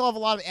to still have a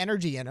lot of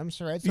energy in him,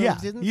 right? So yeah,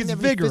 he doesn't he's seem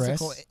to have any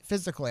vigorous.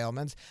 physical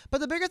ailments.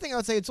 But the bigger thing I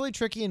would say, it's really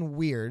tricky and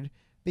weird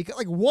Because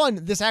like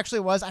one, this actually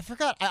was, I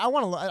forgot. I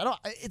want to. I don't.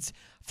 It's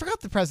I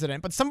forgot the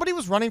president, but somebody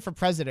was running for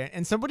president,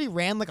 and somebody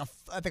ran like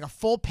a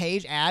full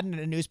page ad in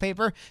a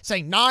newspaper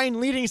saying 9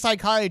 leading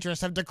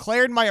psychiatrists have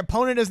declared my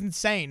opponent is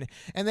insane,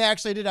 and they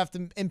actually did have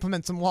to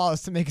implement some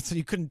laws to make it so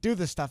you couldn't do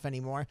this stuff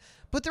anymore.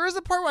 But there is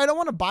a part where I don't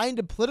want to buy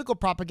into political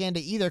propaganda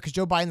either, because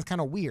Joe Biden's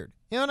kind of weird.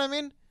 You know what I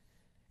mean?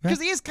 Because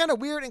he is kind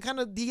of weird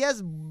and he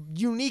has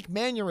unique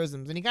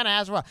mannerisms, and he kind of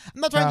has. I'm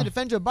not trying to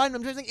defend Joe Biden.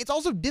 I'm just saying it's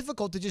also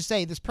difficult to just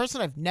say this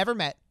person I've never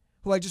met,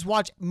 who I just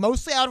watch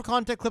mostly out of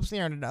context clips on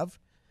the internet of.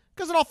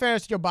 Because in all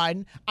fairness to Joe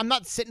Biden, I'm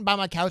not sitting by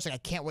my couch like I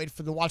can't wait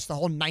to watch the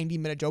whole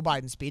 90-minute Joe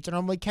Biden speech. I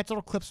normally catch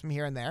little clips from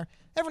here and there.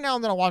 Every now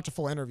and then I'll watch a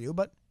full interview,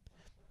 but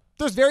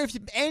there's very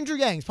few. Andrew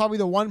Yang's probably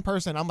the one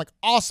person I'm like,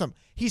 awesome.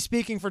 He's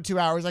speaking for 2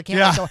 hours. I can't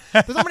wait. So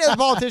there's so many other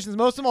politicians.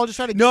 Most of them all just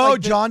try to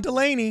get John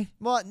Delaney.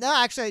 Well, no,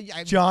 actually,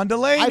 John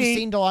Delaney. I've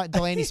seen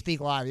Delaney speak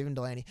live, even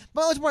Delaney.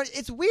 But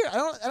it's weird. I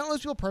don't know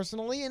those people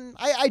personally, and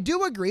I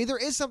do agree there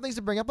is some things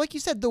to bring up. Like you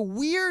said, the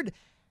weird,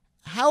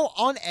 how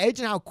on edge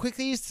and how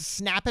quickly he used to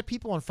snap at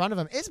people in front of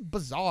him. It's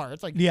bizarre.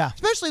 It's like,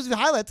 especially as we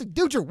highlight, it's like,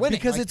 dude, you're winning.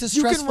 Because it's a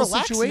stressful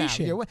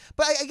situation.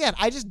 But again,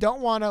 I just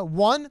don't want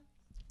to,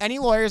 any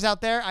lawyers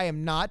out there, I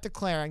am not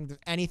declaring there's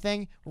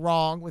anything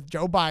wrong with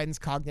Joe Biden's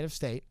cognitive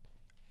state.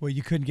 Well,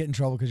 you couldn't get in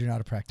trouble because you're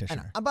not a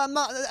practitioner. But I'm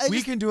not.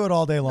 We can do it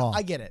all day long. No,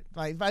 I get it.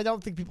 I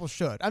don't think people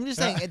should. I'm just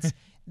saying it's.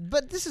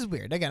 But this is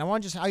weird. Again, I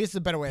guess a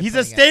better way. He's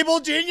a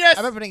stable genius.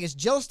 I'm putting is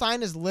Jill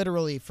Stein is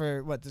literally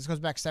for what this goes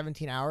back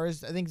 17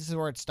 hours. I think this is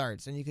where it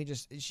starts, and you could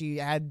she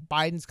had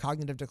Biden's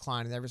cognitive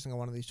decline in every single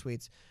one of these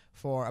tweets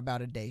for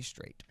about a day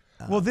straight.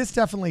 Well, this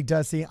definitely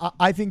does see.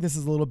 I think this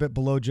is a little bit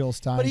below Jill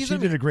Stein. She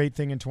did a great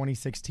thing in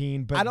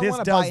 2016, but this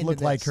does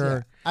look like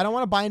her. Yeah. I don't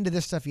want to buy into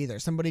this stuff either.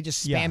 Somebody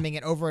just spamming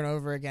it over and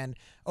over again.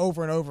 I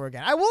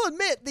will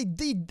admit,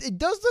 it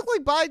does look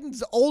like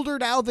Biden's older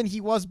now than he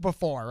was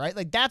before, right?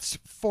 Like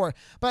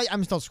but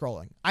I'm still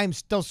scrolling. And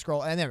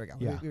there we go.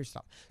 Yeah. We were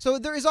stopped. So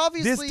there is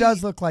obviously. This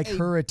does look like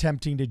her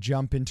attempting to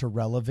jump into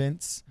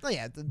relevance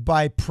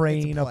by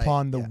preying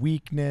upon the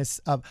weakness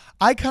of.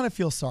 I kind of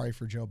feel sorry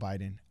for Joe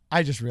Biden.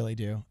 I just really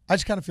do. I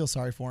just kind of feel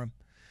sorry for him.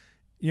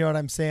 You know what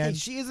I'm saying? Hey,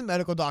 she is a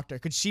medical doctor.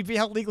 Could she be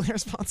held legally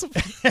responsible?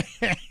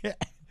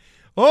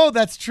 Oh,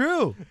 that's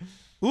true.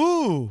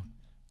 Ooh.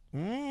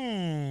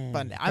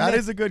 That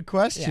is a good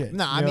question. Yeah.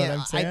 No, I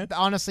mean,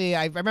 honestly,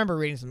 I remember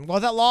reading something.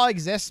 Well, that law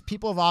exists.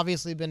 People have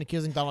obviously been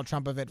accusing Donald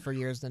Trump of it for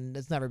years, and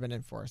it's never been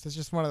enforced. It's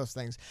just one of those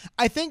things.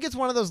 I think it's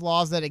one of those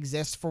laws that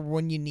exists for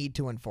when you need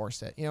to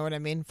enforce it. You know what I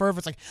mean? For if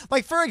it's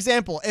like for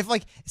example, if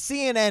like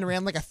CNN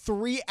ran like a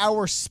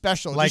 3-hour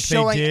special, like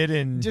they did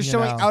in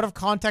showing out of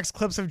context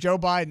clips of Joe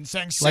Biden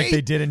saying, like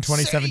they did in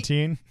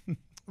 2017.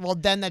 Well,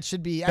 then that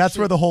should be. That's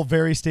where the whole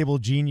very stable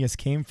genius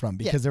came from,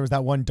 because there was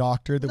that one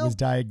doctor that was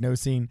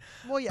diagnosing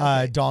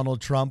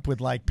Donald Trump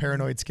with like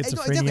paranoid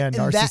schizophrenia and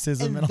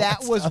narcissism, and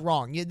that was stuff.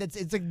 wrong.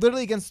 It's like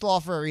literally against the law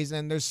for a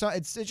reason.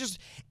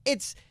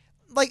 It's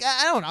like,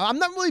 I don't know. I'm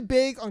not really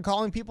big on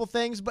calling people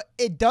things, but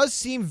it does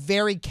seem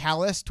very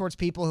callous towards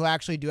people who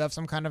actually do have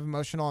some kind of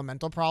emotional and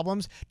mental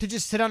problems to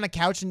just sit on a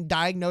couch and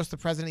diagnose the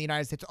president of the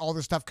United States with all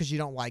this stuff because you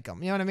don't like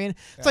him. You know what I mean?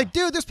 It's like,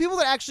 dude, there's people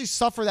that actually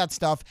suffer that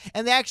stuff,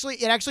 and it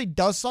actually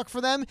does suck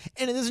for them,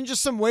 and it isn't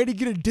just some way to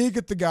get a dig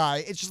at the guy.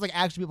 It's just like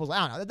actually people's,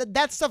 I don't know.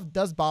 That stuff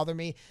does bother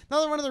me.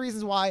 Another one of the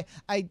reasons why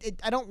I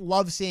don't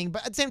love seeing,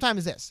 but at the same time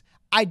as this,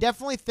 I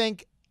definitely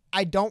think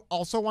I don't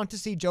also want to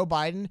see Joe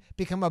Biden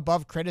become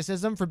above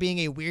criticism for being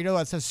a weirdo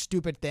that says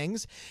stupid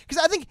things.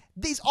 Because I think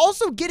he's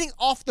also getting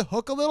off the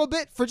hook a little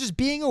bit for just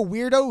being a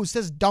weirdo who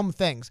says dumb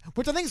things,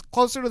 which I think is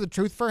closer to the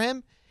truth for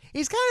him.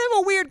 He's kind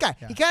of a weird guy.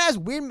 Yeah. He kind of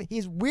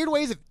has weird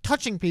ways of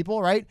touching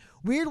people, right?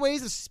 Weird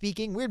ways of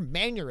speaking, weird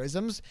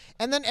mannerisms.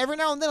 And then every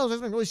now and then he'll say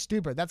something really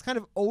stupid. That's kind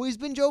of always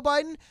been Joe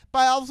Biden, but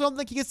I also don't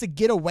think he gets to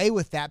get away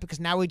with that because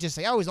now we just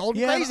say, oh, he's old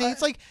and crazy.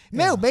 It's like,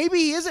 no, maybe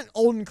he isn't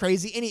old and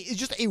crazy, and he is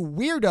just a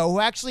weirdo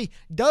who actually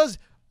does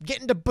get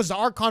into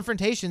bizarre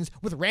confrontations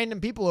with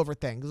random people over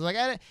things.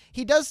 Like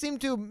he does seem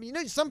to,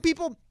 some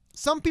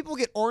people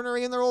get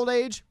ornery in their old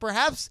age.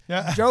 Perhaps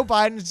Joe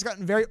Biden has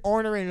gotten very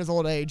ornery in his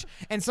old age,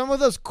 and some of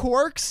those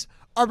quirks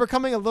are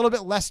becoming a little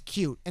bit less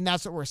cute, and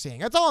that's what we're seeing.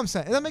 That's all I'm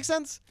saying. Does that make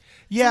sense?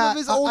 Yeah. Some of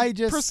his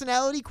old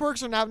personality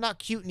quirks are now not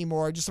cute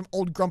anymore, just some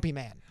old grumpy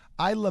man.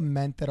 I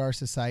lament that our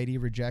society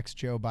rejects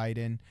Joe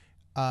Biden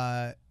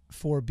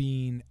for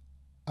being...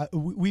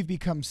 we've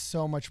become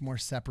so much more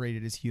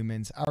separated as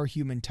humans. Our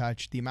human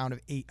touch, the amount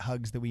of 8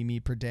 hugs that we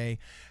meet per day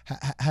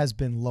has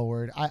been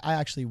lowered. I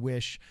actually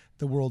wish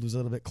the world was a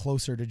little bit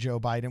closer to Joe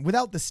Biden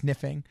without the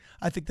sniffing.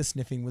 I think the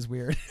sniffing was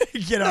weird.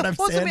 You know what I'm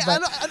saying?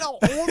 I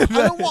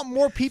don't want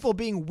more people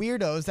being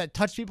weirdos that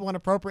touch people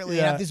inappropriately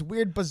and have these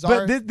weird,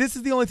 bizarre... But this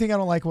is the only thing I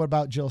don't like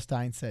about Jill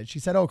Stein said. She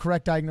said,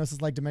 correct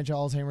diagnosis like dementia,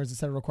 Alzheimer's,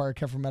 etc. require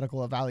careful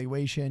medical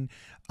evaluation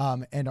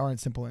and aren't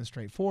simple and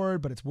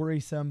straightforward, but it's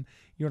worrisome.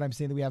 You know what I'm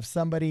saying? That we have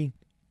somebody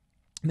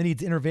that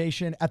needs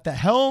intervention at the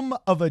helm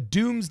of a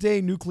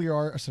doomsday nuclear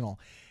arsenal.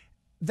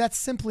 That's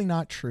simply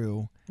not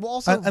true. Well,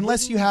 also,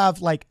 unless you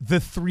have like the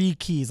 3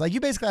 keys, like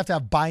you basically have to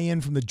have buy-in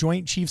from the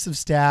Joint Chiefs of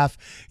Staff.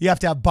 You have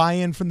to have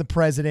buy-in from the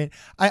president.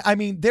 I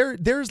mean,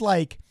 there's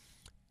like,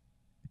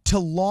 to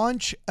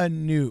launch a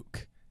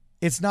nuke,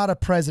 it's not a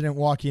president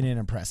walking in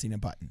and pressing a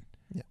button.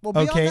 Yeah. Well,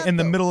 okay, in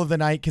the middle of the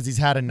night because he's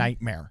had a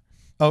nightmare.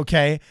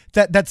 Okay,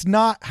 that's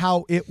not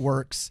how it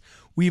works.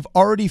 We've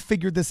already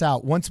figured this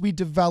out. Once we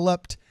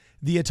developed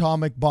the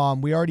atomic bomb,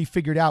 we already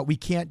figured out we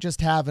can't just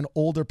have an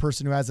older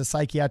person who has a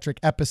psychiatric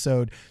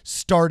episode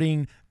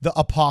starting the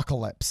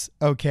apocalypse.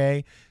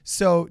 Okay,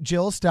 so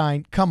Jill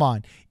Stein, come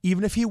on.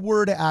 Even if he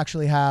were to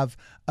actually have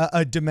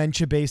a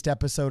dementia-based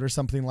episode or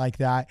something like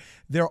that,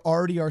 there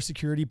already are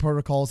security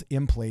protocols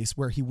in place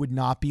where he would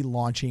not be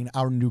launching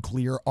our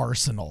nuclear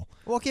arsenal.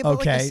 Well, okay, but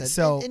like I said,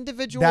 so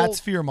individual, that's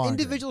fear-mongering.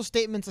 Individual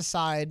statements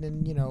aside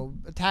and,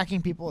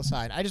 attacking people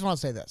aside, I just want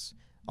to say this.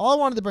 All I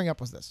wanted to bring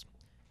up was this.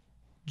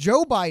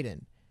 Joe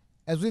Biden,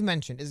 as we've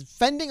mentioned, is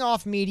fending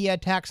off media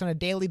attacks on a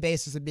daily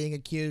basis of being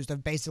accused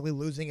of basically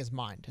losing his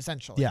mind,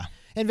 essentially. Yeah.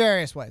 In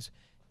various ways.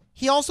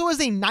 He also has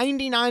a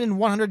 99 in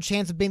 100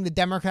 chance of being the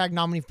Democratic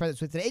nominee for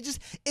president today.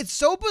 It's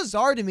so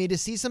bizarre to me to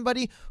see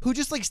somebody who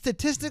just like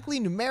statistically,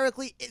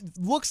 numerically, it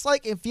looks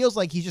like and feels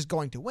like he's just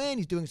going to win.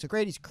 He's doing so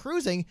great. He's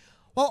cruising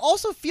while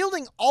also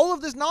fielding all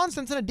of this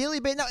nonsense on a daily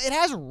basis. Now, it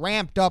has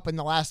ramped up in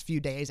the last few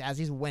days as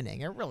he's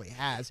winning. It really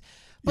has.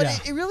 But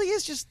it really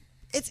is just...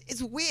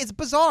 It's weird. It's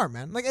bizarre,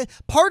 man. Like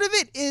part of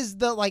it is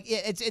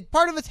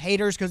part of it's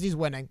haters because he's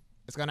winning.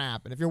 It's gonna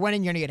happen. If you're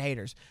winning, you're gonna get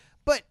haters.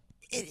 But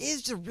it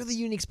is just a really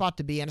unique spot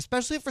to be in,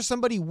 especially for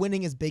somebody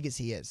winning as big as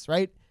he is,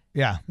 right?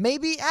 Yeah.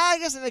 Maybe, I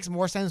guess it makes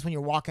more sense when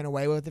you're walking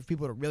away with if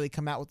people to really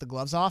come out with the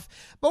gloves off.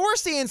 But we're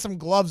seeing some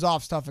gloves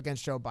off stuff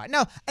against Joe Biden.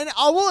 Now, and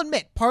I will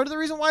admit, part of the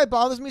reason why it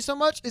bothers me so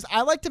much is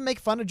I like to make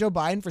fun of Joe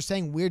Biden for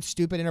saying weird,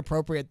 stupid,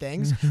 inappropriate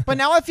things. But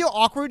now I feel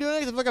awkward doing it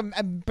because I feel like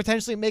I'm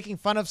potentially making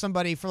fun of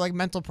somebody for like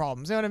mental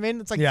problems. You know what I mean?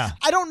 It's like,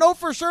 I don't know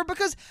for sure but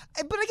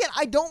again,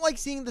 I don't like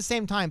seeing at the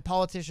same time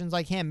politicians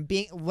like him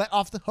being let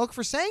off the hook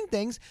for saying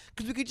things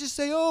because we could just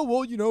say, oh,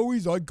 well,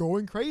 he's like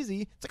going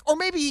crazy. It's like, or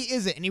maybe he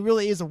isn't and he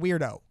really is a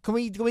weirdo. Can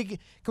we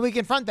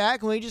confront that?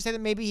 Can we just say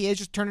that maybe he is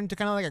just turned into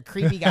kind of like a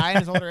creepy guy in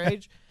his older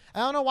age? I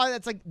don't know why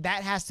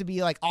that has to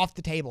be like off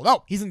the table.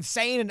 No, he's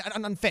insane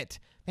and unfit.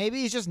 Maybe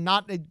he's just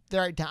not the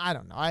right time. I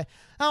don't know. I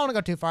don't want to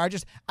go too far.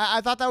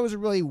 I thought that was a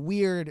really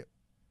weird.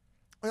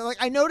 Like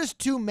I noticed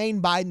 2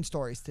 main Biden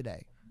stories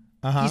today.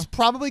 He's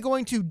probably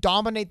going to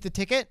dominate the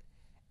ticket,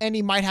 and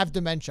he might have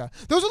dementia.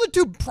 Those are the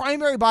 2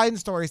 primary Biden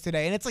stories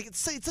today, and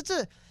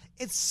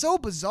it's so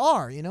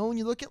bizarre, when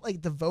you look at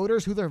like the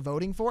voters, who they're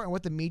voting for and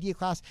what the media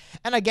class.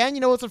 And again,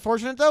 what's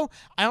unfortunate though?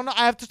 I don't know.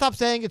 I have to stop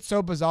saying it's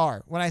so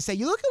bizarre when I say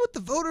you look at what the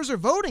voters are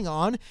voting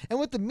on and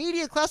what the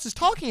media class is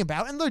talking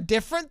about, and they're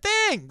different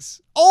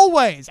things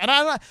always. And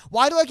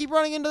why do I keep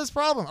running into this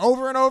problem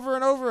over and over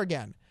and over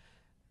again?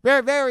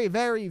 Very, very,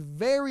 very,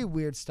 very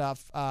weird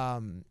stuff.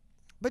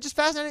 But just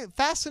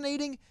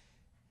fascinating.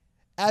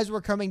 As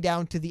we're coming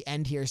down to the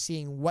end here,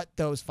 seeing what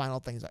those final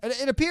things are.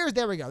 It appears,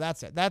 there we go,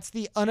 that's it. That's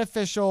the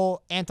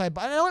unofficial anti-Biden.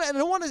 I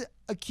don't want to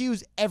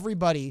accuse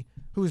everybody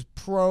who's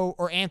pro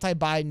or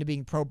anti-Biden to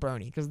being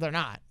pro-Bernie, because they're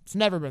not. It's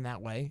never been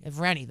that way, and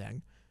for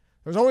anything.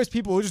 There's always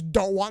people who just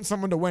don't want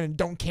someone to win and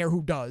don't care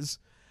who does.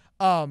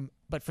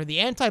 But for the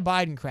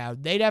anti-Biden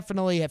crowd, they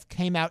definitely have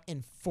came out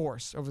in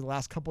force over the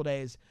last couple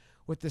days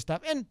with this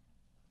stuff. And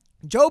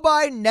Joe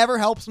Biden never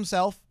helps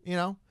himself,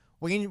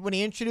 When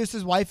he introduced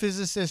his wife as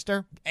his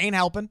sister, ain't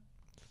helping.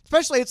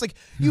 Especially, it's like,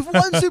 you've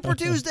won Super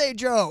Tuesday,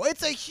 Joe.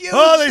 It's a huge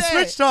they day.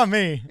 switched on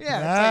me.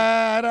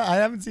 Yeah. I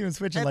haven't seen him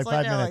switch in like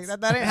 5 minutes.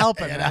 That ain't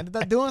helping, man.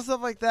 Doing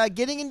stuff like that,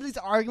 getting into these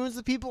arguments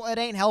with people, it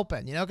ain't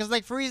helping, Because,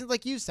 for reasons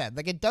like you said,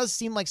 it does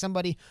seem like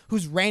somebody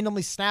who's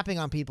randomly snapping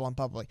on people in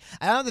public.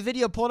 I don't have the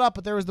video pulled up,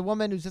 but there was the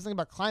woman who said something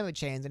about climate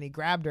change, and he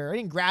grabbed her. He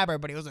didn't grab her,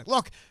 but he was like,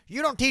 look,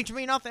 you don't teach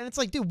me nothing. And it's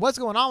like, dude, what's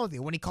going on with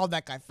you? When he called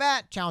that guy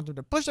fat, challenged him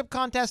to push-up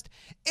contest,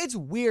 it's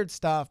weird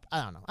stuff.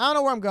 I don't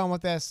know where I'm going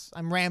with this.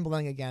 I'm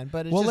rambling again,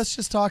 but let's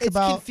just talk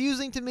about... It's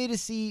confusing to me to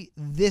see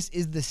this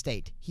is the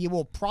state. He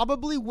will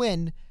probably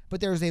win,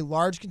 but there is a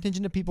large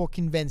contingent of people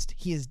convinced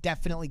he is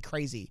definitely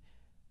crazy.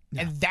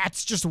 Yeah. And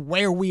that's just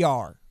where we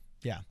are.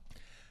 Yeah.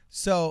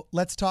 So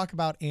let's talk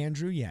about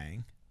Andrew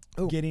Yang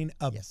getting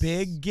a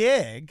big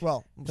gig.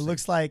 Well, it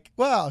looks like,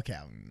 okay.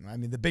 I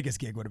mean, the biggest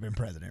gig would have been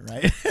president,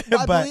 right?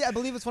 Well, I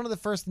believe it's one of the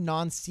first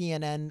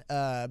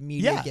non-CNN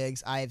media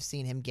gigs I have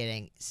seen him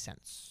getting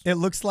since. It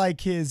looks like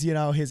his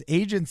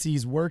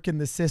agencies work in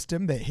the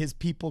system that his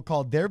people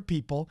called their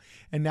people,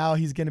 and now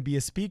he's going to be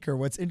a speaker.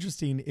 What's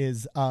interesting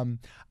is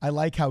I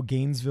like how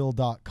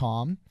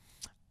Gainesville.com,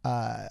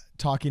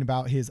 talking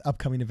about his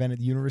upcoming event at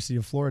the University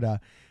of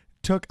Florida,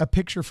 took a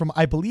picture from,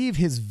 I believe,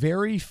 his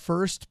very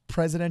first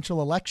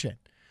presidential election.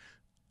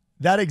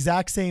 That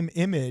exact same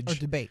image.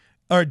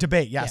 Or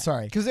debate, yeah.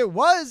 Sorry. Because it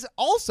was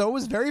also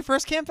his very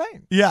first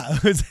campaign. Yeah,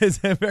 it was his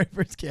very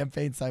first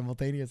campaign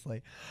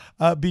simultaneously.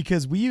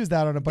 Because we used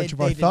that on a bunch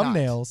of our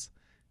thumbnails.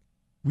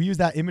 We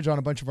used that image on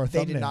a bunch of our thumbnails.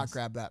 They did not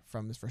grab that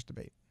from his first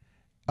debate.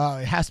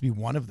 It has to be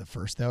one of the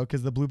first though,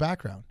 because the blue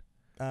background.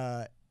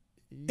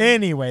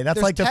 Anyway, that's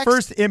There's like the text-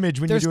 first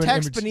image when you There's do an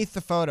text image. beneath the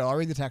photo. I'll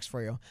read the text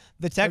for you.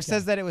 The text Okay.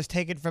 says that it was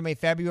taken from a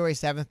February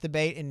 7th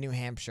debate in New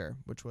Hampshire,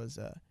 which was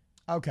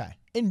Okay.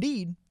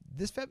 indeed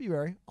this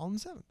February on the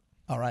 7th.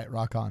 All right,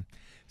 rock on.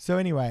 So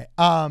anyway,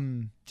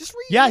 Just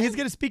read. yeah, man. he's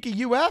gonna speak at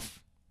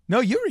UF. No,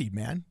 you read,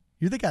 man.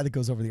 You're the guy that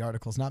goes over the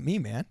articles, not me,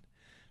 man.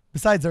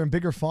 Besides, they're in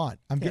bigger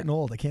font. I'm getting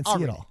old. I can't I'll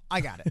see it read all. I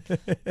got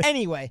it.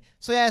 Anyway,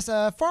 so yes,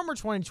 former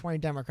 2020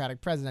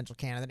 Democratic presidential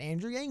candidate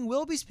Andrew Yang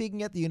will be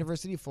speaking at the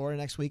University of Florida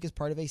next week as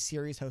part of a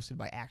series hosted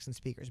by Accent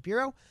Speakers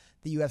Bureau.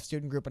 The UF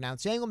student group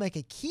announced Yang will make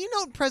a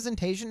keynote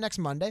presentation next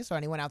Monday, so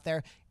anyone out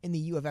there in the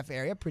UFF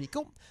area, pretty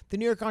cool. The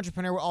New York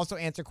entrepreneur will also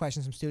answer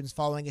questions from students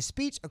following his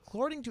speech,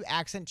 according to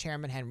Accent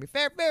chairman Henry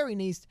Fair. Very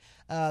nice.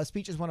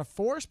 Speech is one of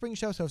 4 spring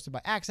shows hosted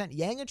by Accent.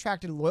 Yang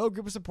attracted a loyal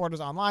group of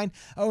supporters online.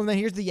 Oh, and then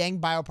here's the Yang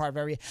bio part.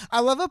 I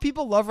love how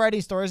people love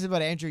writing stories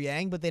about Andrew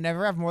Yang, but they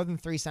never have more than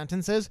 3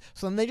 sentences,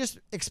 so then they just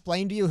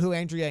explain to you who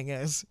Andrew Yang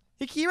is.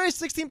 He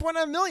raised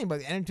 $16.9 million by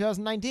the end of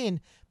 2019,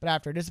 but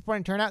after a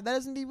disappointing turnout, that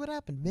is indeed what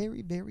happened.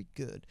 Very, very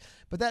good.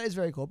 But that is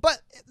very cool. But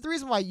the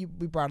reason why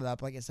we brought it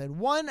up, like I said,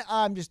 one,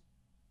 I'm just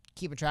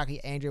keeping track of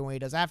Andrew when he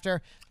does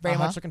after. Very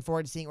much looking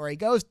forward to seeing where he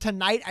goes.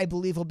 Tonight, I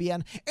believe he'll be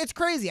on. It's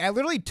crazy. I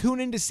literally tune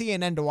into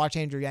CNN to watch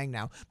Andrew Yang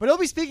now, but he'll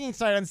be speaking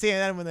tonight on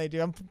CNN when they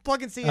do. I'm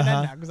plugging CNN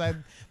now because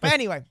But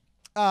anyway,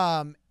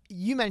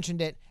 you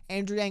mentioned it.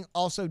 Andrew Yang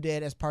also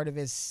did, as part of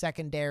his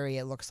secondary,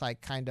 it looks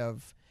like kind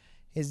of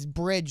his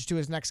bridge to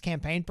his next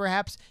campaign,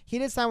 perhaps. He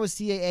did sign with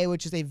CAA,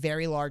 which is a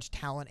very large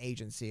talent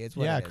agency. It's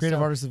what it is. Creative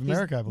So Artists of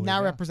America, I believe. now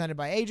yeah. represented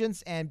by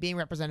agents, and being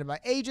represented by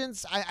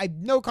agents, I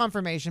no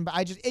confirmation, but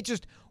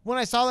when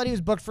I saw that he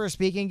was booked for a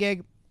speaking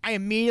gig, I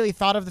immediately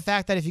thought of the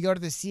fact that if you go to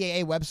the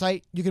CAA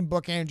website, you can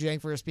book Andrew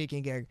Yang for a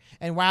speaking gig.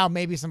 And wow,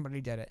 maybe somebody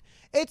did it.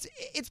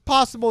 It's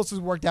possible this has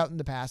worked out in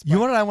the past. You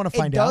know what I want to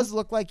find out? It does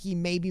look like he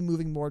may be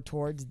moving more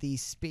towards the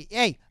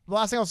Hey, the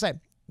last thing I'll say,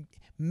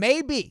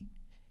 maybe.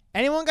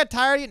 Anyone got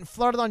tired of getting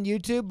flooded on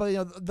YouTube,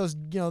 but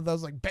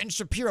those like Ben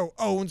Shapiro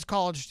owns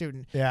college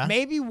student. Yeah.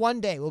 Maybe one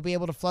day we'll be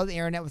able to flood the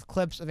internet with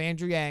clips of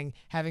Andrew Yang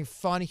having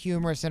fun,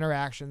 humorous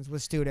interactions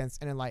with students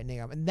and enlightening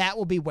them, and that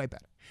will be way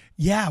better.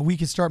 Yeah, we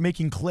could start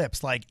making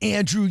clips like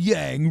Andrew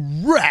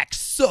Yang wrecks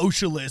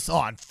socialists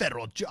on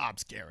federal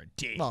jobs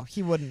guarantee. Well,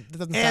 he wouldn't. That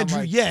doesn't sound Andrew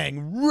right.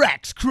 Yang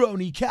wrecks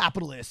crony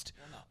capitalist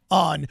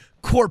on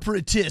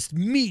corporatist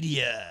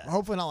media.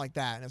 Hopefully not like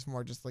that. And it's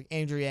more just like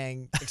Andrew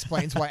Yang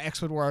explains why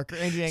X would work, or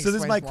Andrew Yang So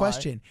this is my explains why.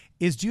 question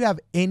is, do you have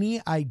any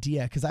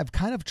idea? Because I've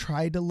kind of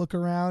tried to look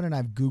around and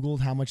I've Googled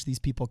how much these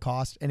people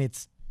cost, and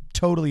it's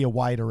totally a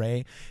wide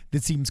array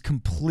that seems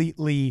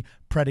completely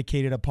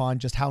predicated upon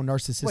just how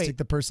narcissistic Wait,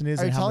 the person is.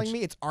 Are you and how telling much,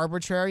 me it's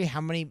arbitrary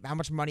how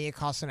much money it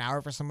costs an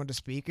hour for someone to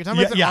speak? You're telling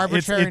me it's an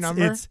arbitrary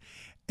number?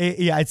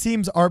 It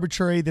seems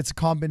arbitrary. That's a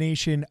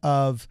combination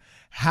of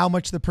how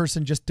much the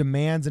person just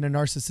demands in a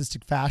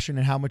narcissistic fashion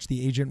and how much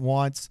the agent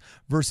wants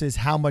versus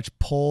how much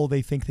pull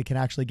they think they can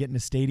actually get in a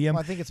stadium.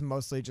 Well, I think it's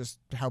mostly just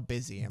how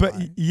busy am But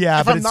I? yeah,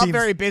 If but I'm it not seems,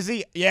 very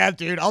busy, yeah,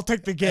 dude, I'll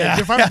take the gig. Yeah.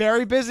 If I'm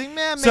very busy,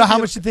 man, so how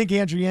much do you think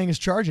Andrew Yang is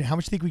charging? How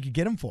much do you think we could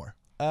get him for?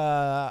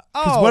 Because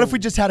what if we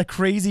just had a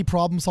crazy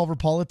problem solver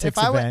politics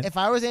event? If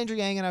I was Andrew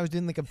Yang and I was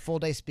doing like a full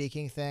day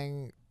speaking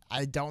thing,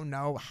 I don't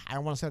know. I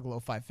don't want to say like low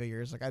 5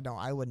 figures. Like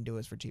I wouldn't do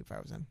this for cheap if I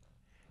was him.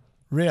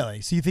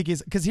 Really? So you think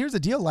he's, because here's the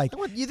deal, like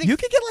What, you you, think?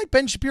 could get like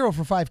Ben Shapiro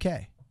for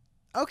 $5,000.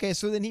 Okay,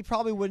 so then he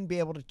probably wouldn't be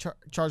able to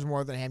charge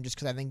more than him just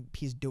because I think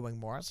he's doing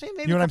more. So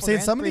maybe You know what I'm a couple saying?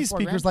 grand, Some of 3, these 4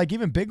 speakers, grand. like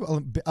even big Okay,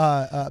 ones,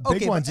 but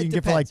you it can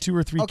get for like depends. $2,000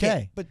 or $3,000.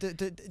 Okay,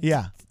 but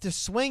Yeah. to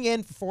swing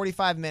in for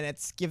 45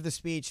 minutes, give the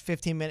speech,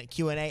 15-minute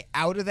Q&A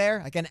out of there,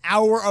 like an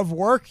hour of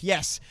work,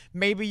 yes,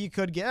 maybe you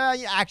could get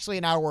actually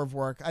an hour of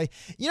work.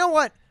 You know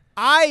what?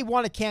 I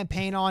want to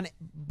campaign on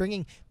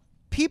bringing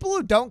people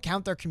who don't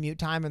count their commute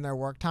time and their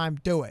work time,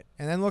 do it,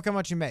 and then look how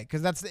much you make.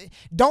 Because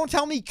don't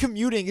tell me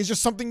commuting is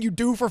just something you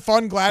do for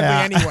fun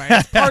gladly anyway.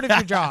 It's part of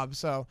your job.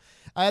 So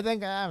I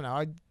think, I don't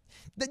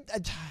know,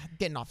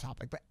 getting off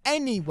topic, but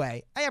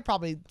anyway, I have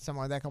probably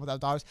somewhere there,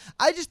 $2,000.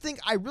 I just think,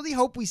 I really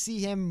hope we see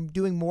him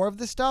doing more of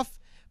this stuff,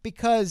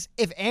 because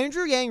if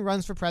Andrew Yang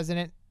runs for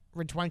president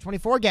in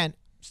 2024 again,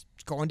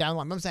 going down the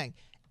line, I'm saying,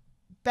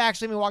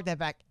 actually, let me walk that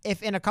back.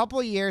 If in a couple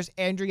of years,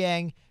 Andrew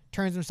Yang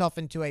turns himself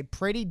into a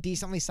pretty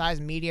decently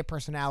sized media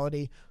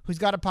personality who's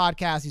got a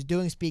podcast, he's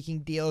doing speaking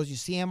deals, you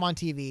see him on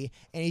TV,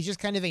 and he's just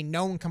kind of a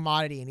known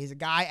commodity, and he's a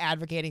guy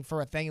advocating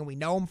for a thing, and we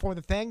know him for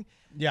the thing,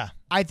 Yeah.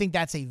 I think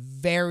that's a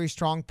very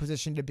strong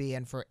position to be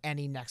in for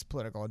any next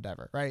political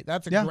endeavor, right?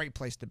 That's a great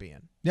place to be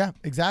in. Yeah,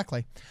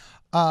 exactly.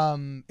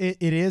 It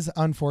is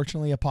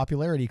unfortunately a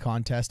popularity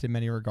contest in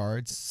many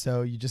regards.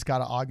 So you just got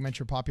to augment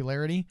your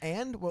popularity.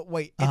 And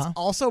it's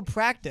also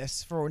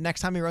practice for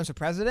next time he runs for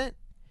president.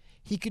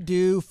 He could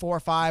do 4 or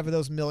 5 of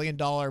those $1 million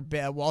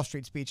Wall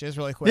Street speeches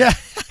really quick.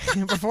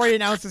 Yeah. Before he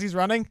announces he's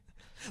running.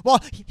 Well,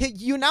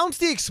 you announce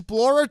the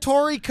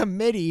exploratory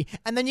committee,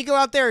 and then you go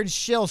out there and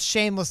shill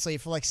shamelessly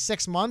for like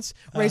 6 months,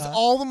 raise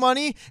all the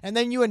money, and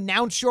then you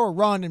announce your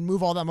run and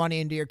move all that money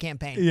into your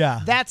campaign.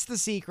 Yeah. That's the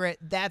secret.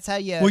 That's how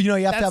you... Well, you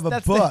have to have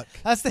a book.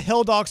 That's the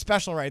Hill Dog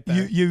special right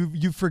there.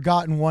 You've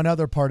forgotten one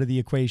other part of the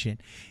equation,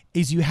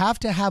 is you have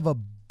to have a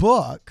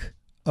book,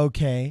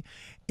 okay,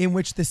 in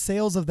which the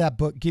sales of that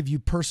book give you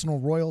personal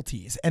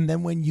royalties. And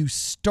then when you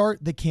start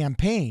the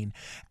campaign,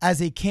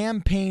 as a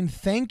campaign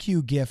thank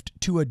you gift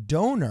to a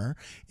donor,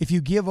 if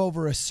you give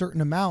over a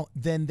certain amount,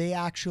 then they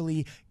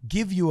actually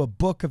give you a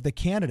book of the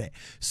candidate.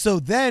 So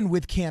then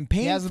with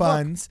campaign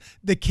funds,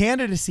 the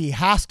candidacy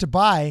has to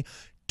buy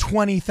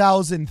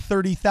 20,000,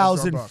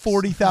 30,000,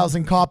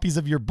 40,000 copies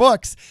of your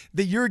books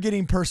that you're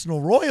getting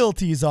personal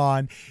royalties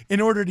on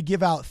in order to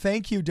give out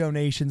thank you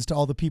donations to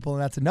all the people,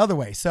 and that's another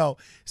way. So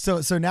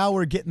now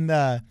we're getting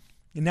the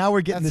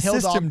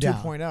system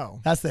down.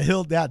 2.0. That's the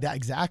Hill. That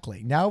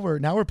exactly. Now we're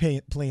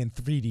playing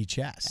 3D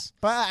chess.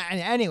 But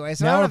anyway,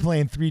 so now we're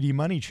playing 3D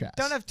money chess.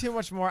 Don't have too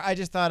much more. I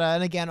just thought,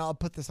 and again, I'll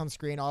put this on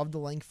screen. I'll have the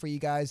link for you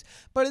guys.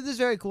 But it is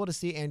very cool to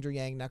see Andrew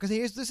Yang now, because I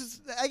guess this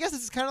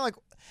is kind of like,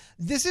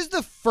 this is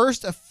the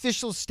first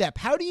official step.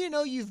 How do you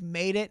know you've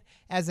made it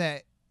as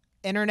a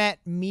internet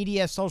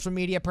media, social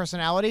media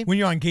personality? When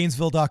you're on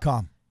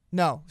Gainesville.com.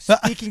 No,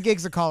 speaking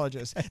gigs at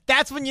colleges.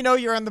 That's when you know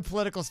you're in the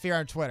political sphere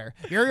on Twitter.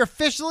 You're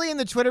officially in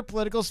the Twitter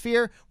political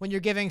sphere when you're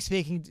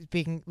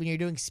speaking when you're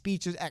doing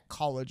speeches at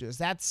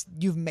colleges.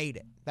 You've made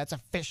it. That's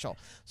official.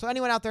 So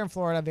anyone out there in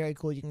Florida, very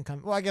cool. You can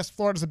come. Well, I guess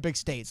Florida's a big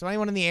state, so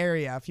anyone in the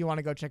area, if you want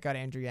to go check out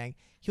Andrew Yang,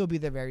 he'll be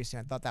there very soon.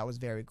 I thought that was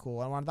very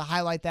cool. I wanted to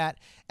highlight that,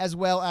 as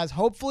well as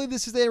hopefully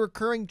this is a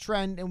recurring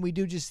trend, and we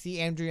do just see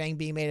Andrew Yang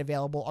being made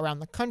available around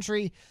the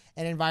country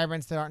in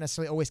environments that aren't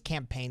necessarily always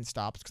campaign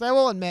stops. Because I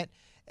will admit,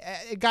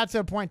 it got to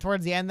a point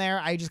towards the end there,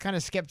 I just kind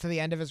of skipped to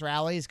the end of his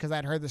rallies because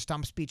I'd heard the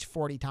stump speech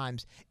 40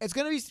 times. It's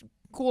going to be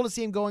cool to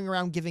see him going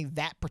around giving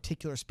that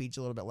particular speech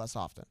a little bit less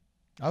often.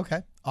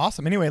 Okay,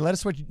 awesome. Anyway, let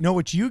us know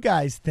what you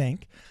guys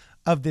think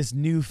of this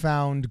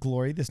newfound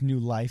glory, this new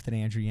life that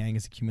Andrew Yang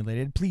has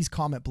accumulated. Please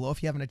comment below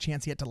if you haven't a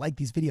chance yet to like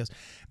these videos.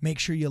 Make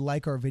sure you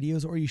like our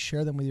videos or you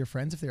share them with your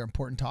friends if they're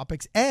important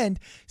topics. And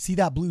see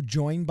that blue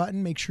join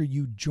button. Make sure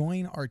you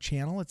join our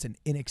channel. It's an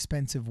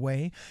inexpensive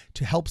way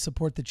to help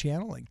support the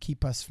channel and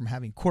keep us from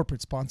having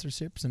corporate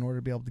sponsorships in order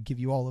to be able to give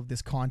you all of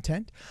this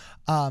content.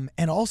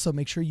 And also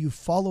make sure you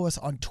follow us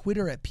on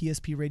Twitter at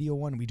PSP Radio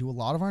 1. We do a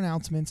lot of our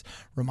announcements,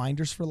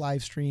 reminders for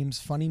live streams,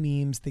 funny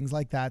memes, things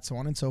like that, so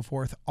on and so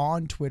forth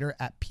on Twitter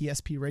at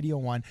PSP Radio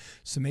 1.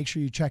 So make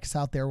sure you check us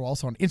out there. We're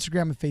also on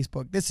Instagram and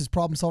Facebook. This is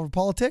Problem Solver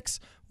Politics.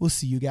 We'll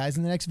see you guys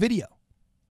in the next video.